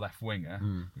normal left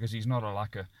winger because he's not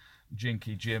like a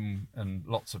jinky Jim and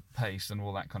lots of pace and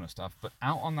all that kind of stuff. But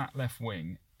out on that left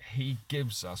wing, he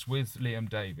gives us, with Liam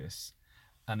Davis,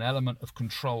 an element of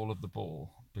control of the ball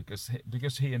because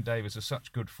he and Davis are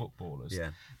such good footballers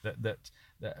that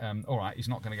all right, he's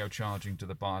not going to go charging to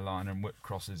the byline and whip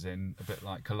crosses in a bit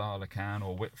like Kalala can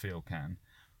or Whitfield can,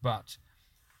 but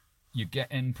you get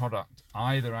end product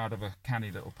either out of a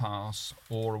canny little pass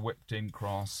or a whipped in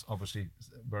cross. Obviously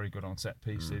very good on set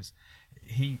pieces.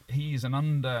 He's an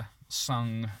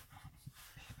undersung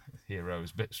hero,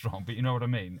 is a bit strong, but you know what I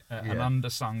mean, an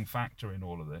undersung factor in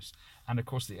all of this. And of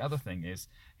course the other thing is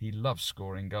he loves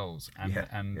scoring goals,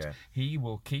 and he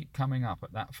will keep coming up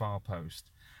at that far post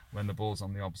when the ball's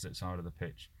on the opposite side of the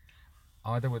pitch,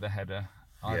 either with a header,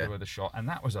 either with a shot. And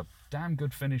that was a damn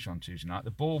good finish on Tuesday night.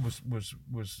 The ball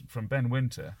was from Ben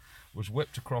Winter, was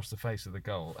whipped across the face of the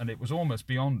goal, and it was almost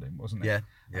beyond him, wasn't it?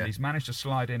 And he's managed to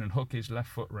slide in and hook his left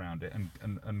foot around it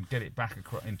and get it back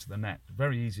into the net.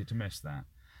 Very easy to miss that.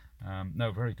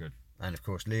 No, very good. And of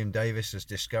course, Liam Davis, as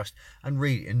discussed, and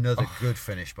Reid, another good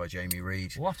finish by Jamie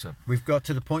Reid. We've got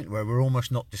to the point where we're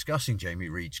almost not discussing Jamie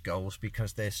Reid's goals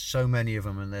because there's so many of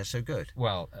them and they're so good.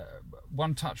 Well,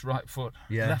 one touch right foot,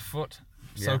 left foot,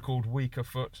 so-called weaker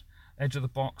foot, edge of the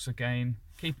box again,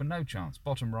 keeper no chance,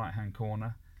 bottom right-hand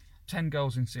corner. 10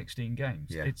 goals in 16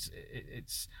 games.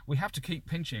 It's we have to keep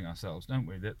pinching ourselves, don't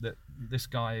we? That this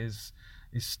guy is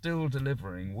still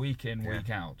delivering week in, week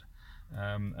out.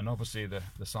 And obviously the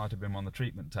sight of him on the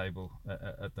treatment table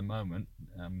at the moment,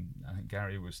 I think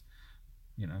Gary was,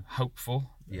 hopeful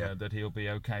that he'll be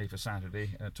okay for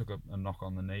Saturday. Took a knock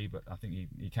on the knee, but I think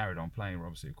he carried on playing for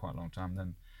obviously quite a long time.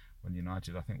 Then when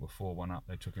United, I think, were 4-1 up,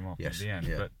 they took him off at the end.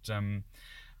 But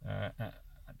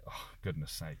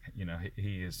goodness sake,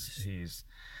 he is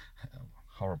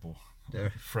horrible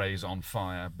phrase, on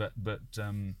fire. But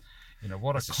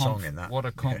what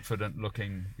a confident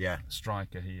looking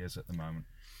striker he is at the moment.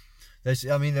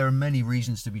 There are many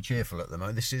reasons to be cheerful at the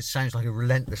moment. Sounds like a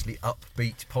relentlessly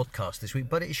upbeat podcast this week,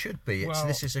 but it should be.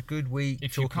 This is a good week.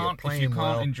 If you can't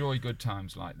enjoy good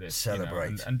times like this,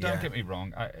 celebrate. And don't get me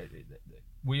wrong,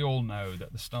 we all know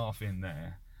that the staff in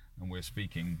there, and we're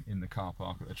speaking in the car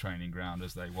park at the training ground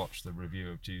as they watch the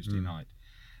review of Tuesday night,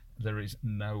 there is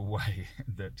no way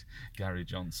that Gary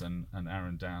Johnson and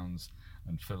Aaron Downs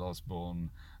and Phil Osborne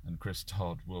and Chris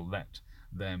Todd will let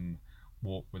them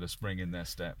walk with a spring in their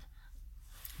step.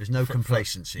 There's no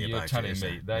complacency about it. You're telling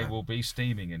me they will be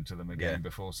steaming into them again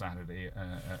before Saturday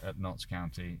at Notts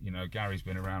County. Gary's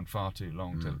been around far too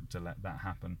long to let that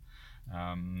happen.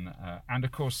 And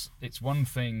of course, it's one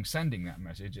thing sending that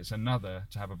message; it's another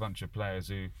to have a bunch of players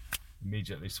who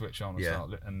immediately switch on and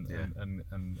start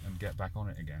and get back on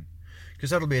it again. Because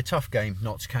that'll be a tough game,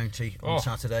 Notts County on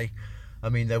Saturday. I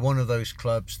mean, they're one of those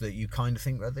clubs that you kind of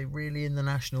think, are they really in the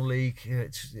National League?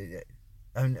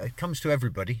 And it comes to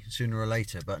everybody sooner or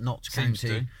later, but Notts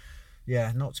County...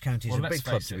 Notts County is a big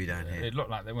club to be down here. It looked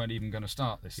like they weren't even going to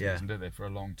start this season, did they, for a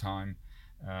long time.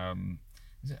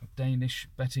 Is it a Danish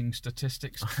betting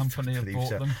statistics company have bought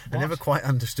them? I never quite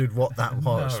understood what that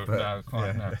was. No.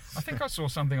 I think I saw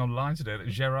something online today that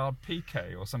Gerard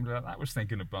Piqué or somebody like that was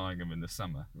thinking of buying them in the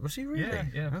summer. Was he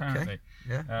really? Yeah, apparently.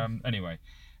 Okay. Yeah. Anyway,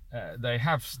 they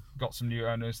have got some new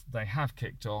owners. They have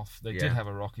kicked off. They did have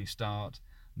a rocky start.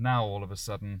 Now all of a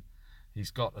sudden, he's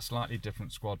got a slightly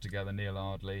different squad together, Neil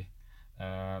Ardley.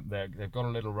 They've got a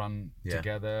little run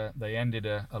together. They ended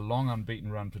a long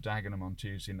unbeaten run for Dagenham on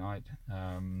Tuesday night.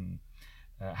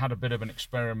 Had a bit of an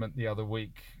experiment the other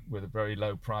week with a very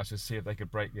low price to see if they could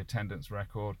break the attendance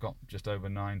record. Got just over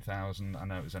 9,000. I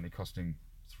know it was only costing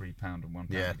 £3 and £1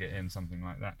 to get in, something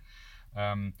like that.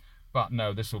 But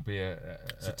no, this will be a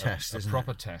test, a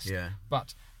proper test. Yeah.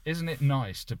 But isn't it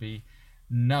nice to be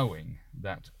knowing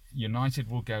that United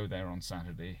will go there on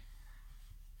Saturday?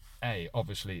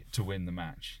 Obviously to win the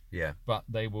match. Yeah. But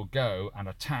they will go and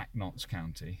attack Notts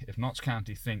County. If Notts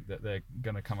County think that they're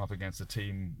going to come up against a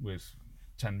team with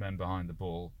 10 men behind the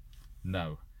ball,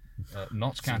 no.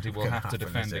 Notts County will have to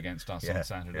defend against us on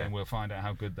Saturday, and we'll find out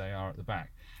how good they are at the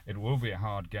back. it will be a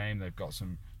hard game. They've got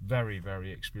some very,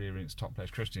 very experienced top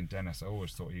players. Christian Dennis, I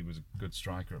always thought he was a good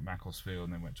striker at Macclesfield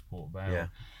and then went to Port Vale.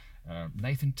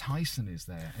 Nathan Tyson is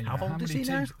there. And, how old is he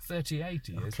now? 38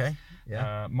 he is. Okay,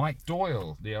 yeah. Mike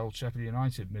Doyle, the old Sheffield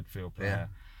United midfield player.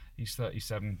 He's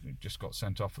 37, just got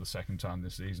sent off for the second time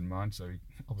this season, mind, so he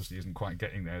obviously isn't quite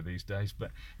getting there these days.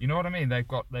 But you know what I mean? They've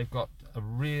got a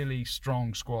really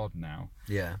strong squad now.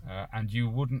 Yeah. And you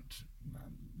wouldn't,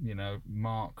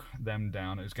 mark them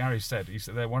down. As Gary said, he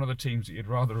said they're one of the teams that you'd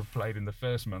rather have played in the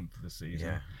first month of the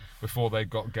season before they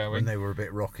got going. When they were a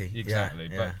bit rocky. Exactly.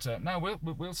 But no,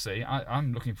 we'll see.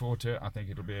 I'm looking forward to it. I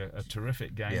think it'll be a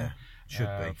terrific game. Yeah. Should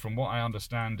be. From what I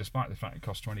understand, despite the fact it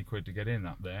costs 20 quid to get in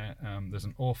up there, there's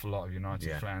an awful lot of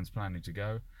United fans planning to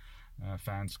go,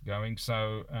 fans going.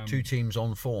 So two teams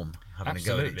on form having a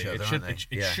go at each other, aren't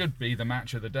they? It should be the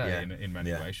match of the day in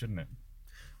many ways, shouldn't it?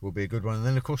 Will be a good one. And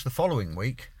then, of course, the following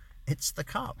week, it's the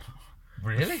Cup.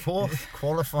 Really? The fourth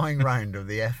qualifying round of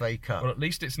the FA Cup. Well, at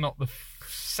least it's not the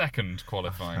second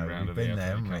qualifying round of the FA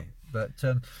Cup. We? But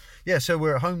so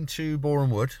we're at home to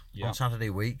Boreham Wood on Saturday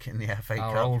week in the FA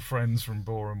Cup. Our old friends from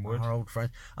Boreham Wood. Our old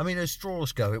friends. I mean, as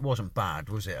draws go, it wasn't bad,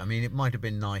 was it? I mean, it might have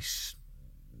been nice,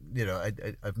 a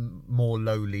more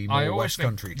lowly, more West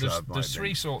Country club. There's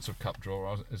three sorts of cup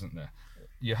draw, isn't there?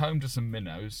 You're home to some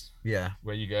minnows,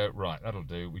 where you go, right, that'll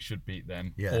do, we should beat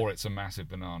them, or it's a massive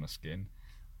banana skin.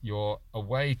 You're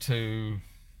away to,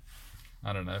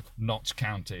 I don't know, Notts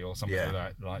County or something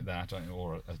like that,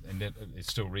 or it's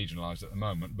still regionalised at the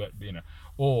moment, but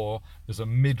or there's a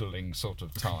middling sort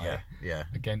of tie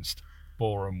against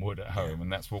Boreham Wood at home,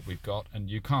 and that's what we've got, and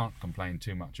you can't complain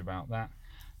too much about that.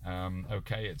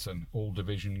 Okay, it's an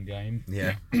all-division game.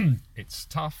 Yeah, it's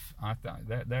tough.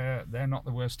 They're not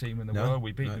the worst team in the world.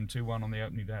 We beat them 2-1 on the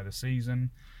opening day of the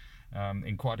season,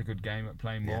 in quite a good game at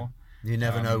Plainmoor. You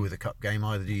never know with a cup game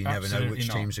either, do you? You never know which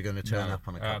teams are going to turn up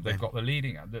on a cup they've game. Got the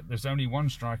leading. There's only one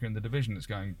striker in the division that's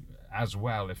going as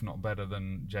well, if not better,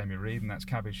 than Jamie Reid, and that's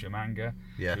Kabi Shamanga,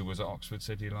 who was at Oxford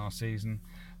City last season.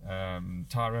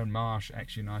 Tyrone Marsh,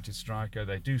 ex-United striker.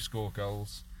 They do score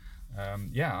goals.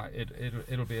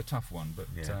 It'll be a tough one, but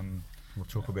we'll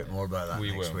talk a bit more about that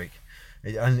next will. week.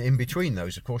 And in between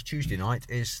those, of course, Tuesday night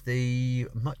is the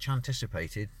much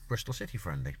anticipated Bristol City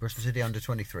friendly. Bristol City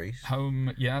under-23s.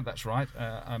 Home, that's right.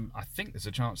 I think there's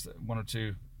a chance that one or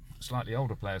two slightly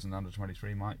older players in the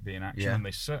under-23 might be in action, and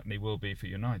they certainly will be for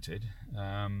United.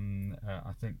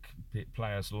 I think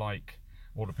players like,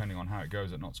 or depending on how it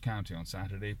goes at Notts County on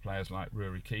Saturday, players like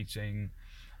Rory Keating,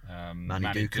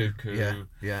 Manny Duku.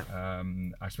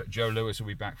 I expect Joe Lewis will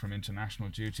be back from international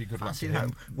duty. Good luck to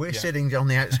him. We're sitting on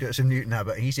the outskirts of Newton now,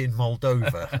 but he's in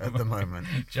Moldova at the moment.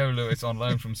 Joe Lewis on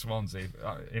loan from Swansea,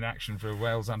 in action for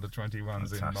Wales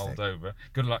under-21s in Moldova.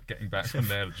 Good luck getting back from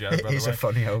there, Joe. It is a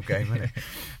funny old game, isn't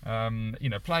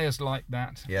it? Players like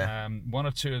that. One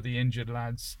or two of the injured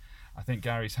lads. I think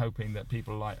Gary's hoping that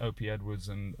people like Opie Edwards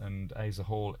and Asa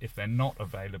Hall, if they're not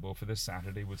available for this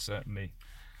Saturday, would certainly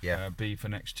be for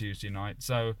next Tuesday night.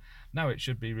 So no, it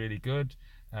should be really good.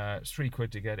 It's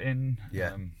 £3 to get in.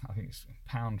 I think it's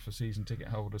 £1 for season ticket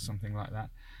holders, something like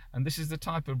that. And this is the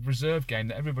type of reserve game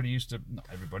that everybody used to, not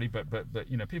everybody, but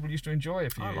people used to enjoy a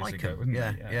few years ago, wouldn't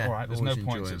they? All right, there's no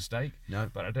points at stake,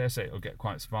 but I dare say it'll get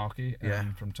quite sparky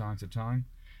from time to time.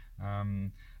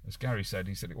 As Gary said,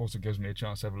 he said it also gives me a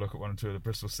chance to have a look at one or two of the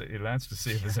Bristol City lads to see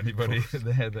if there's anybody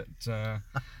there that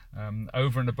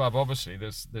over and above. Obviously,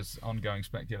 there's ongoing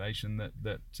speculation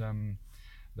that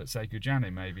Sekou Jani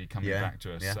may be coming back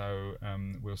to us. So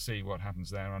we'll see what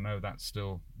happens there. I know that's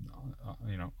still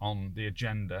on the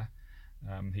agenda.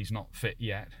 He's not fit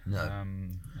yet. No.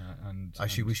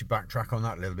 Actually, we should backtrack on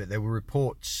that a little bit. There were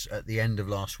reports at the end of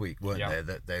last week, weren't there,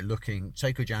 that they're looking.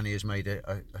 Sekou Jani has made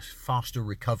a faster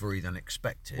recovery than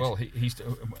expected. Well, he's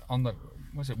on the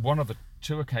one of the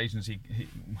two occasions he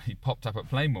popped up at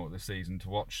Plainmoor this season to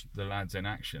watch the lads in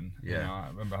action. I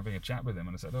remember having a chat with him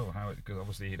and I said, because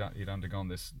obviously he'd undergone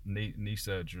this knee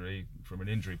surgery from an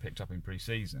injury picked up in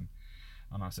pre-season,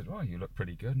 and I said, "Well, you look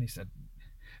pretty good," and he said,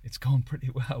 "It's gone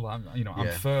pretty well.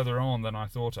 I'm further on than I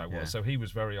thought I was." So he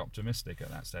was very optimistic at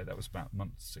that stage. That was about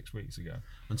 6 weeks ago.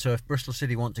 And so if Bristol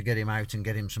City want to get him out and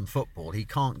get him some football, he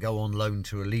can't go on loan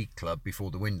to a league club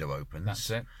before the window opens. That's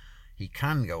it. He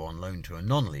can go on loan to a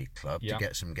non-league club to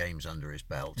get some games under his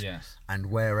belt. Yes.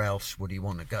 And where else would he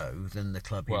want to go than the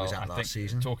club he was at last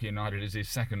season? Torquay United is his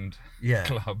second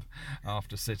club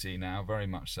after City now, very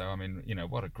much so. I mean,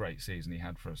 what a great season he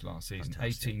had for us last season.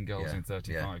 Fantastic. 18 goals in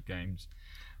 35 games.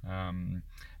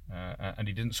 And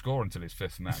he didn't score until his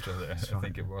 5th match, I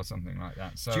think it was, something like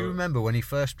that. So, do you remember when he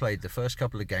first played the first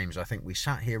couple of games? I think we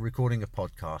sat here recording a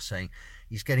podcast saying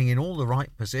he's getting in all the right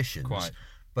positions,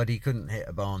 but he couldn't hit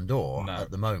a barn door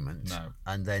at the moment. No.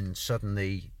 And then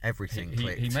suddenly everything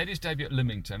clicked. He made his debut at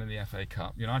Lymington in the FA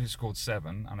Cup. United scored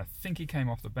 7, and I think he came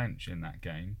off the bench in that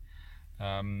game.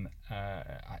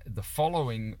 The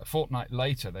following fortnight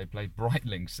later, they played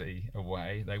Brightlingsea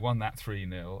away. They won that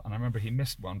 3-0, and I remember he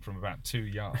missed one from about 2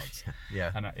 yards.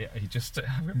 Yeah. And he just,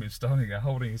 I remember him standing there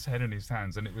holding his head in his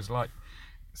hands, and it was like,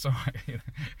 sorry,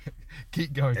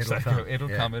 keep going, Seko. It'll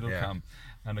come.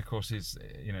 And of course, his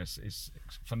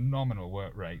phenomenal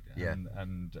work rate,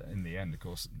 and in the end, of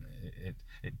course,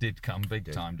 it did come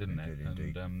big time, didn't it?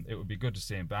 And it would be good to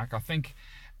see him back. I think.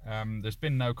 There's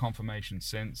been no confirmation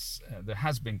since. There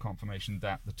has been confirmation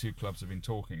that the two clubs have been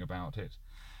talking about it.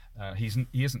 He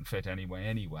isn't fit anyway.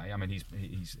 I mean, he's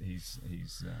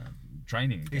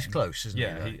training again. He's close, isn't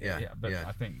he? But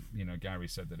I think Gary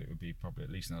said that it would be probably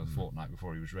at least another fortnight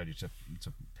before he was ready to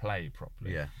play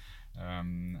properly. Yeah.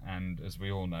 And as we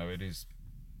all know, it is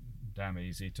damn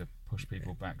easy to push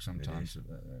people back sometimes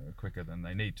quicker than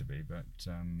they need to be. But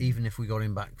even if we got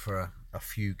him back for a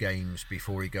few games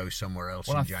before he goes somewhere else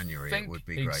in January, it would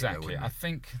be great. Exactly. I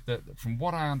think that from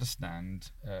what I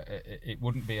understand, it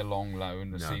wouldn't be a long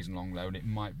loan, season-long loan. It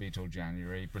might be till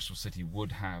January. Bristol City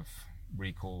would have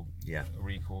recall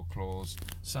clause.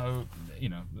 So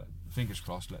fingers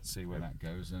crossed. Let's see where that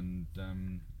goes. And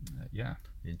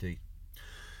indeed.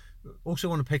 Also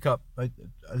want to pick up a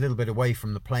little bit away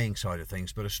from the playing side of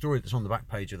things, but a story that's on the back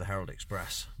page of the Herald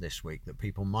Express this week that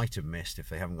people might have missed if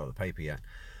they haven't got the paper yet.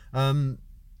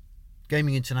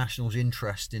 Gaming International's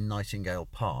interest in Nightingale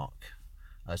Park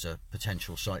as a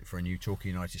potential site for a new Torquay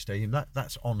United stadium,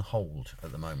 that's on hold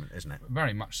at the moment, isn't it?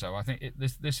 Very much so. I think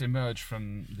this emerged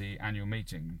from the annual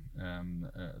meeting,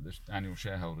 the annual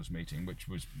shareholders meeting, which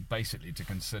was basically to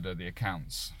consider the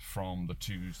accounts from the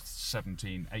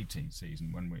 2017-18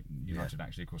 season when United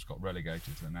actually, of course, got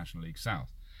relegated to the National League South.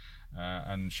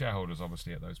 And shareholders,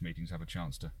 obviously, at those meetings have a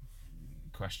chance to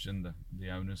question the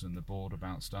owners and the board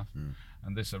about stuff.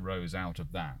 And this arose out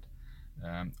of that.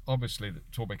 Obviously, the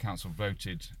Torquay Council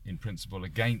voted in principle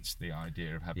against the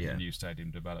idea of having a new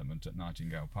stadium development at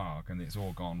Nightingale Park, and it's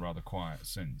all gone rather quiet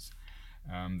since.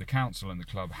 The council and the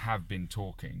club have been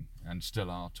talking, and still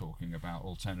are talking, about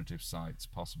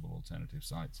possible alternative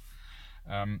sites.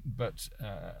 But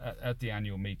at the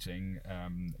annual meeting,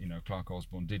 Clark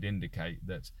Osborne did indicate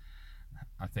that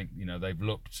I think they've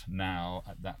looked now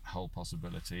at that whole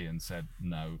possibility and said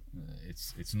no,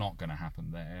 it's not going to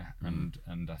happen there.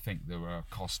 And I think there were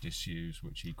cost issues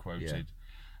which he quoted.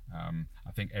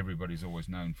 I think everybody's always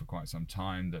known for quite some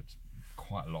time that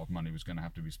quite a lot of money was going to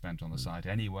have to be spent on the site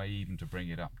anyway, even to bring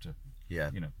it up to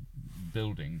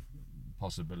building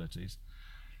possibilities.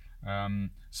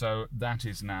 So that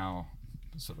is now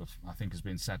sort of, I think, has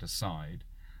been set aside.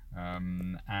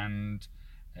 And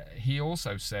he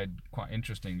also said, quite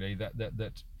interestingly,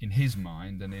 that in his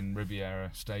mind and in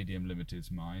Riviera Stadium Limited's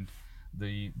mind,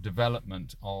 the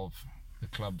development of the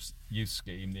club's youth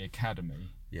scheme, the academy,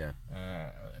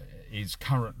 is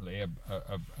currently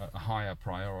a higher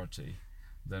priority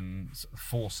than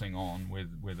forcing on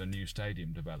with a new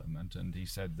stadium development. And he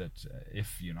said that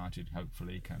if United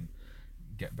hopefully can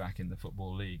get back in the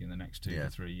Football League in the next 2 to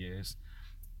 3 years,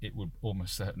 it would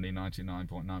almost certainly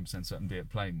 99.9% certain be at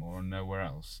Plainmoor and nowhere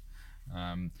else.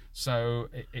 So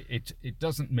it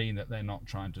doesn't mean that they're not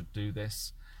trying to do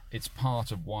this. It's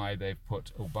part of why they've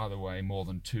put, by the way, more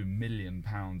than £2 million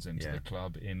into the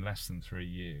club in less than 3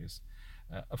 years.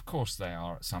 Of course, they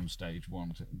are at some stage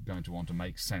going to want to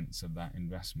make sense of that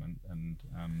investment, and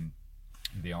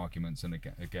the arguments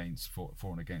for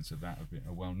and against of that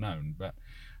are well known. But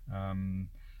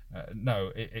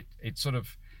no,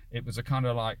 it was a kind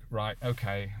of like, right,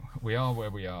 okay, we are where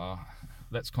we are.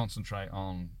 Let's concentrate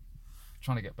on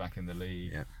trying to get back in the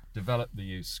league, develop the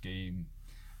youth scheme,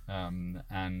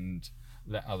 and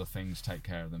let other things take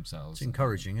care of themselves. It's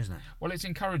encouraging, isn't it? Well, it's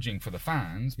encouraging for the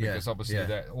fans because obviously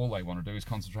all they want to do is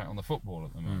concentrate on the football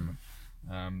at the moment.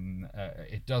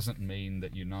 It doesn't mean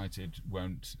that United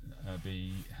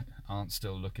aren't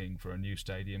still looking for a new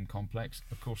stadium complex.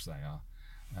 Of course they are.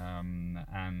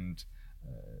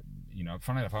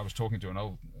 Funny enough, I was talking to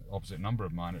an opposite number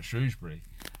of mine at Shrewsbury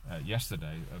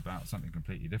yesterday about something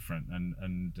completely different,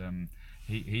 and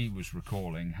he was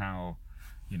recalling how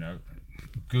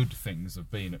good things have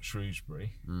been at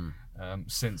Shrewsbury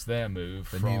since their move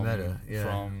from new meadow,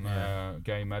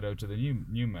 Gay Meadow to the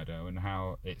new meadow, and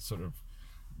how it sort of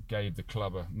gave the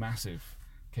club a massive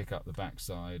kick up the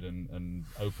backside and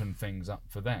opened things up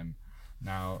for them.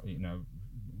 Now,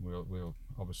 we'll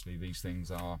obviously these things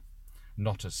are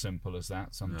not as simple as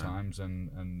that sometimes,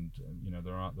 and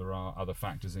there are other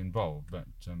factors involved. But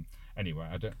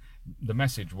anyway, the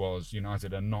message was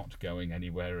United are not going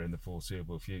anywhere in the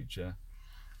foreseeable future.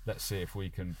 Let's see if we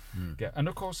can get. And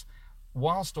of course,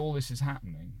 whilst all this is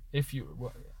happening, if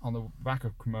you on the back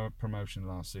of promotion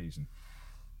last season,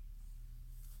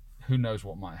 who knows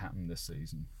what might happen this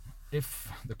season?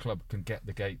 If the club can get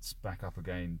the gates back up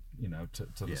again,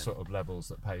 to the sort of levels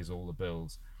that pays all the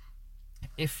bills.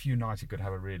 If United could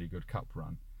have a really good cup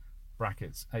run,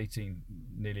 brackets 18,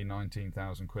 nearly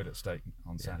 19,000 quid at stake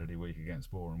on Saturday week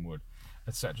against Boreham Wood,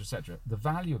 etc., etc., the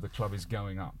value of the club is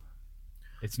going up.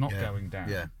 It's not going down.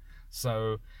 Yeah.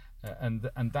 So, and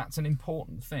that's an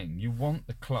important thing. You want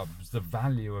the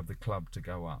value of the club to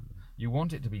go up. You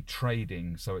want it to be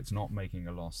trading, so it's not making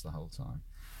a loss the whole time.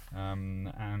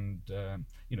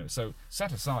 So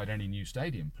set aside any new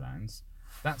stadium plans.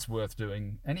 That's worth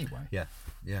doing anyway.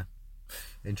 Yeah.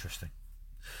 Interesting.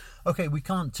 Okay, we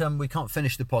can't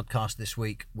finish the podcast this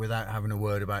week without having a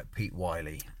word about Pete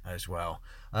Wiley as well.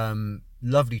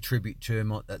 Lovely tribute to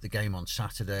him at the game on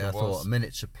Saturday. I thought a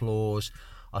minute's applause.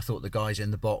 I thought the guys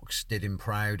in the box did him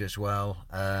proud as well.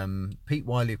 Pete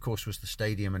Wiley, of course, was the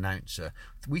stadium announcer.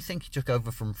 We think he took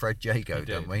over from Fred Jago,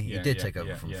 don't we? Yeah, he did take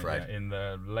over from Fred. In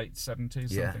the late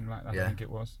 70s, something like that, I think it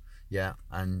was. Yeah,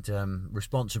 and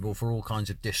responsible for all kinds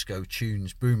of disco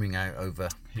tunes booming out over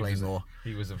Playmore.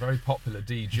 He was a very popular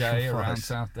DJ around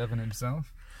South Devon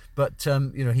himself. But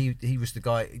he was the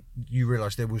guy. You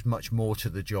realise there was much more to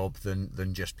the job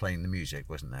than just playing the music,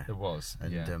 wasn't there? There was,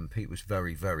 and Pete was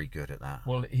very, very good at that.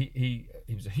 Well, he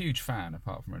was a huge fan,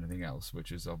 apart from anything else,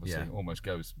 which is obviously almost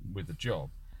goes with the job.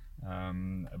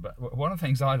 But one of the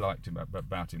things I liked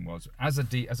about him was as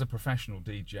a professional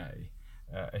DJ.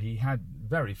 He had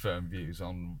very firm views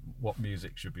on what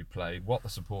music should be played, what the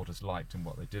supporters liked and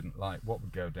what they didn't like, what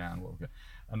would go down, what would go.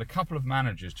 And a couple of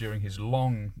managers during his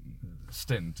long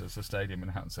stint as a stadium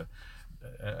announcer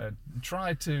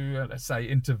tried to, let's say,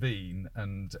 intervene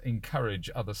and encourage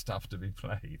other stuff to be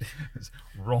played. It's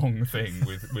wrong thing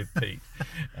with Pete.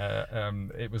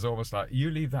 It was almost like,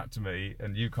 you leave that to me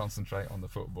and you concentrate on the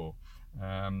football.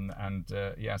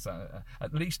 Yes,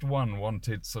 at least one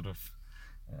wanted sort of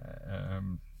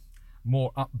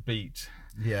more upbeat,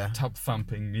 tub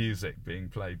thumping music being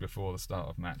played before the start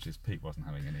of matches. Pete wasn't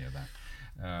having any of that.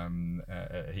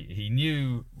 He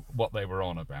knew what they were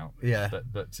on about,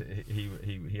 but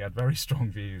he had very strong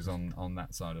views on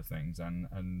that side of things,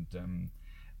 and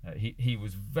he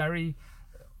was very,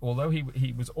 although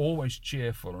he was always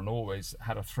cheerful and always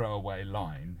had a throwaway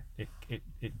line,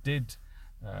 it did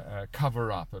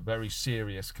cover up a very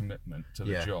serious commitment to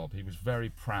the job. He was very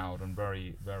proud and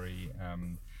very, very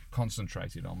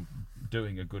concentrated on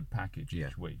doing a good package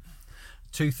each week.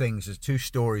 There's two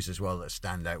stories as well that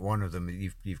stand out. One of them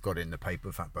you've got in the paper.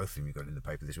 In fact, both of them you've got in the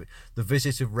paper this week. The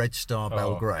visit of Red Star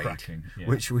Belgrade, cracking,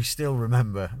 which we still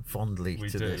remember fondly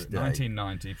to this day.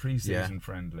 1990, pre-season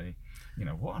friendly.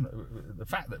 The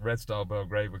fact that Red Star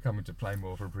Belgrade were coming to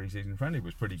Playmore for a pre-season friendly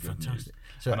was pretty good news.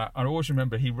 So, and I always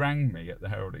remember he rang me at the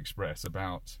Herald Express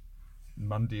about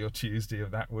Monday or Tuesday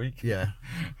of that week. Yeah.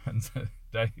 And said,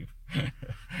 Dave,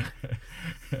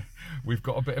 we've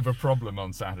got a bit of a problem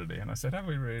on Saturday. And I said, have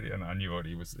we really? And I knew what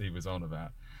he was on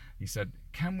about. He said,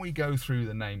 can we go through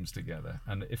the names together?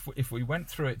 And if we went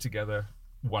through it together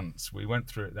once, we went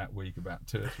through it that week about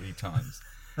 2 or 3 times.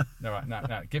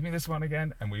 Now, give me this one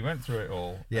again, and we went through it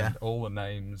all. And all the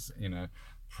names,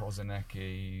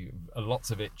 Prozinecki,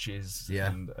 lots of itches,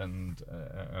 and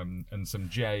some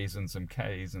J's and some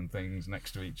K's and things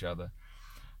next to each other.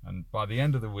 And by the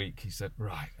end of the week, he said,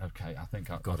 "Right, okay, I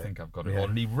think I've got it all."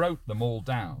 And he wrote them all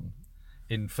down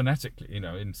in phonetically,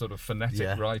 in sort of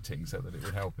phonetic writing, so that it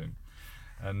would help him.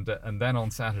 And then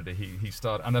on Saturday he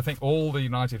started, and I think all the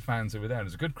United fans who were there, and it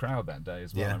was a good crowd that day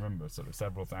as well. I remember sort of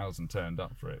several thousand turned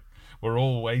up for it. We're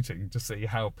all waiting to see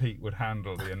how Pete would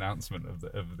handle the announcement of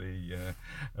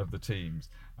the teams.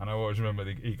 And I always remember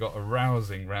he got a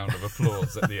rousing round of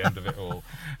applause at the end of it all,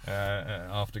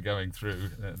 after going through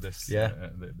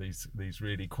these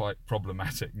really quite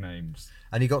problematic names.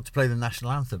 And he got to play the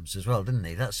national anthems as well, didn't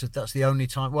he? That's the only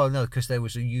time. Well, no, because there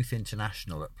was a youth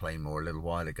international at Playmore a little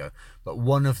while ago, but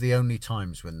one of the only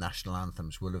times when national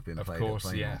anthems will have been played at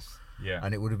Playmore. Yes. Yeah.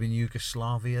 And it would have been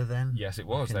Yugoslavia then? Yes, it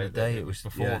was. It was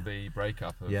before the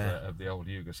breakup of the old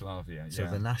Yugoslavia. So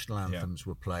the national anthems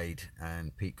were played,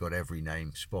 and Pete got every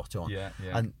name spot on. Yeah.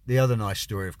 And the other nice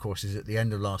story, of course, is at the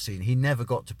end of last season, he never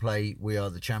got to play We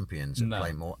Are the Champions at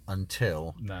Playmore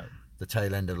until the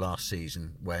tail end of last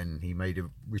season, when he made a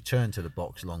return to the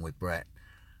box along with Brett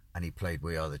And he played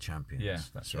 "We Are the Champions." Yeah,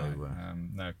 that's right.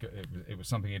 No, it was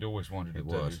something he'd always wanted to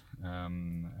do,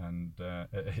 and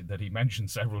that he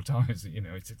mentioned several times. You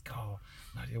know, he said, "God,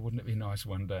 wouldn't it be nice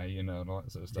one day?" You know, and all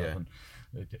that sort of stuff. Yeah. And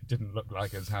it didn't look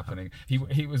like it was happening.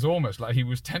 He was almost like he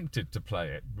was tempted to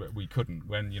play it, but we couldn't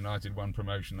when United won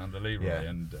promotion under Leroy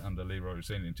and under Leroy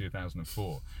Rossini in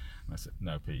 2004. And I said,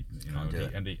 "No, Pete," you know,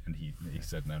 he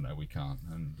said, "No, we can't."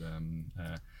 And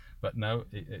but no,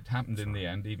 it happened in the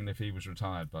end, even if he was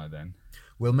retired by then.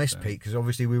 We'll miss Pete, because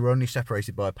obviously we were only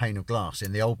separated by a pane of glass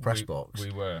in the old press box.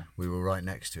 We were right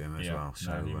next to him as well.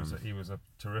 So he was a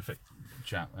terrific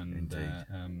chap, and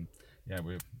indeed.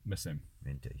 We miss him.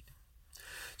 Indeed.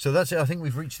 So that's it. I think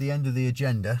we've reached the end of the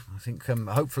agenda. I think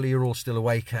hopefully you're all still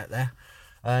awake out there.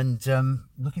 And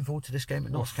looking forward to this game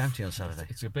at Notts County on Saturday.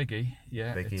 It's a biggie,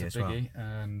 it's a biggie.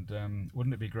 Well. And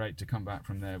wouldn't it be great to come back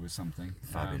from there with something?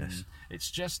 Fabulous. It's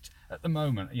just, at the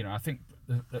moment, you know, I think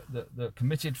the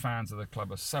committed fans of the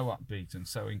club are so upbeat and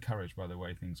so encouraged by the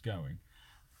way things are going.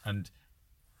 And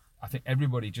I think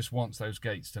everybody just wants those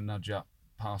gates to nudge up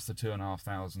past the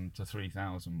 2,500 to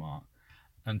 3,000 mark.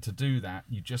 And to do that,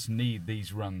 you just need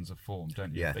these runs of form,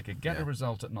 don't you? Yeah. If they could get a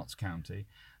result at Notts County.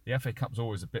 The FA Cup's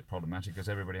always a bit problematic because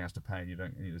everybody has to pay, and you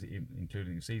don't,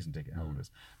 including the season ticket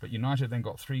holders. But United then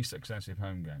got 3 successive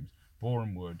home games: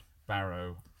 Boreham Wood,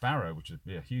 Barrow, which would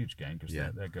be a huge game because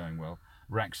they're going well.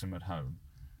 Wrexham at home,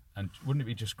 and wouldn't it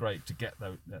be just great to get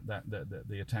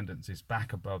the attendances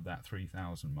back above that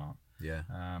 3,000 mark? Yeah.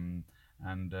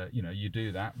 You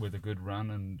do that with a good run,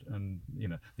 and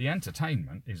the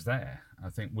entertainment is there.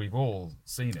 I think we've all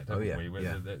seen it, haven't we?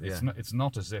 It's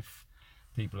not as if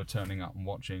people are turning up and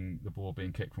watching the ball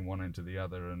being kicked from one end to the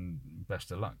other and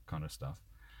best of luck kind of stuff.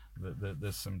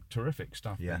 There's some terrific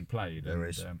stuff being played. There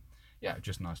is.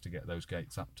 Just nice to get those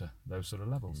gates up to those sort of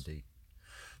levels. Indeed.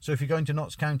 So if you're going to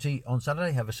Notts County on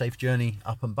Saturday, have a safe journey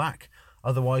up and back.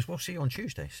 Otherwise, we'll see you on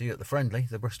Tuesday. See you at the friendly,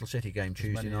 the Bristol City game,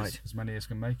 Tuesday night. As many as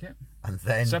can make it. And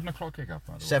then 7 o'clock kickoff,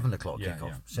 by the way. 7 o'clock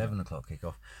kickoff. 7 o'clock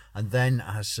kickoff. And then,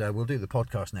 as we'll do the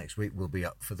podcast next week, we'll be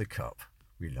up for the Cup.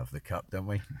 We love the Cup, don't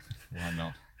we? Why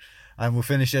not? And we'll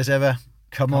finish as ever.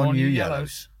 Come on, you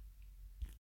Yellows.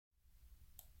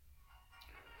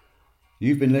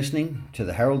 You've been listening to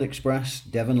the Herald Express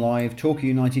Devon Live Torquay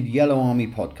United Yellow Army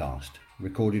podcast,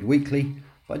 recorded weekly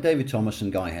by David Thomas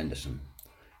and Guy Henderson.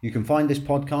 You can find this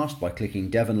podcast by clicking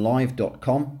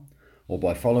devonlive.com or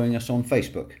by following us on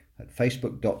Facebook at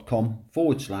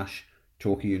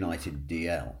facebook.com/Torquay United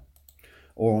DL,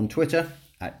 or on Twitter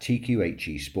at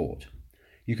TQHE Sport.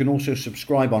 You can also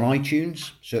subscribe on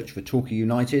iTunes, search for Torquay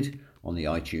United on the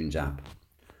iTunes app.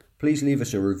 Please leave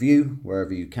us a review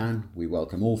wherever you can. We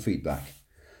welcome all feedback.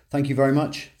 Thank you very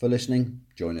much for listening.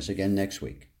 Join us again next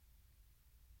week.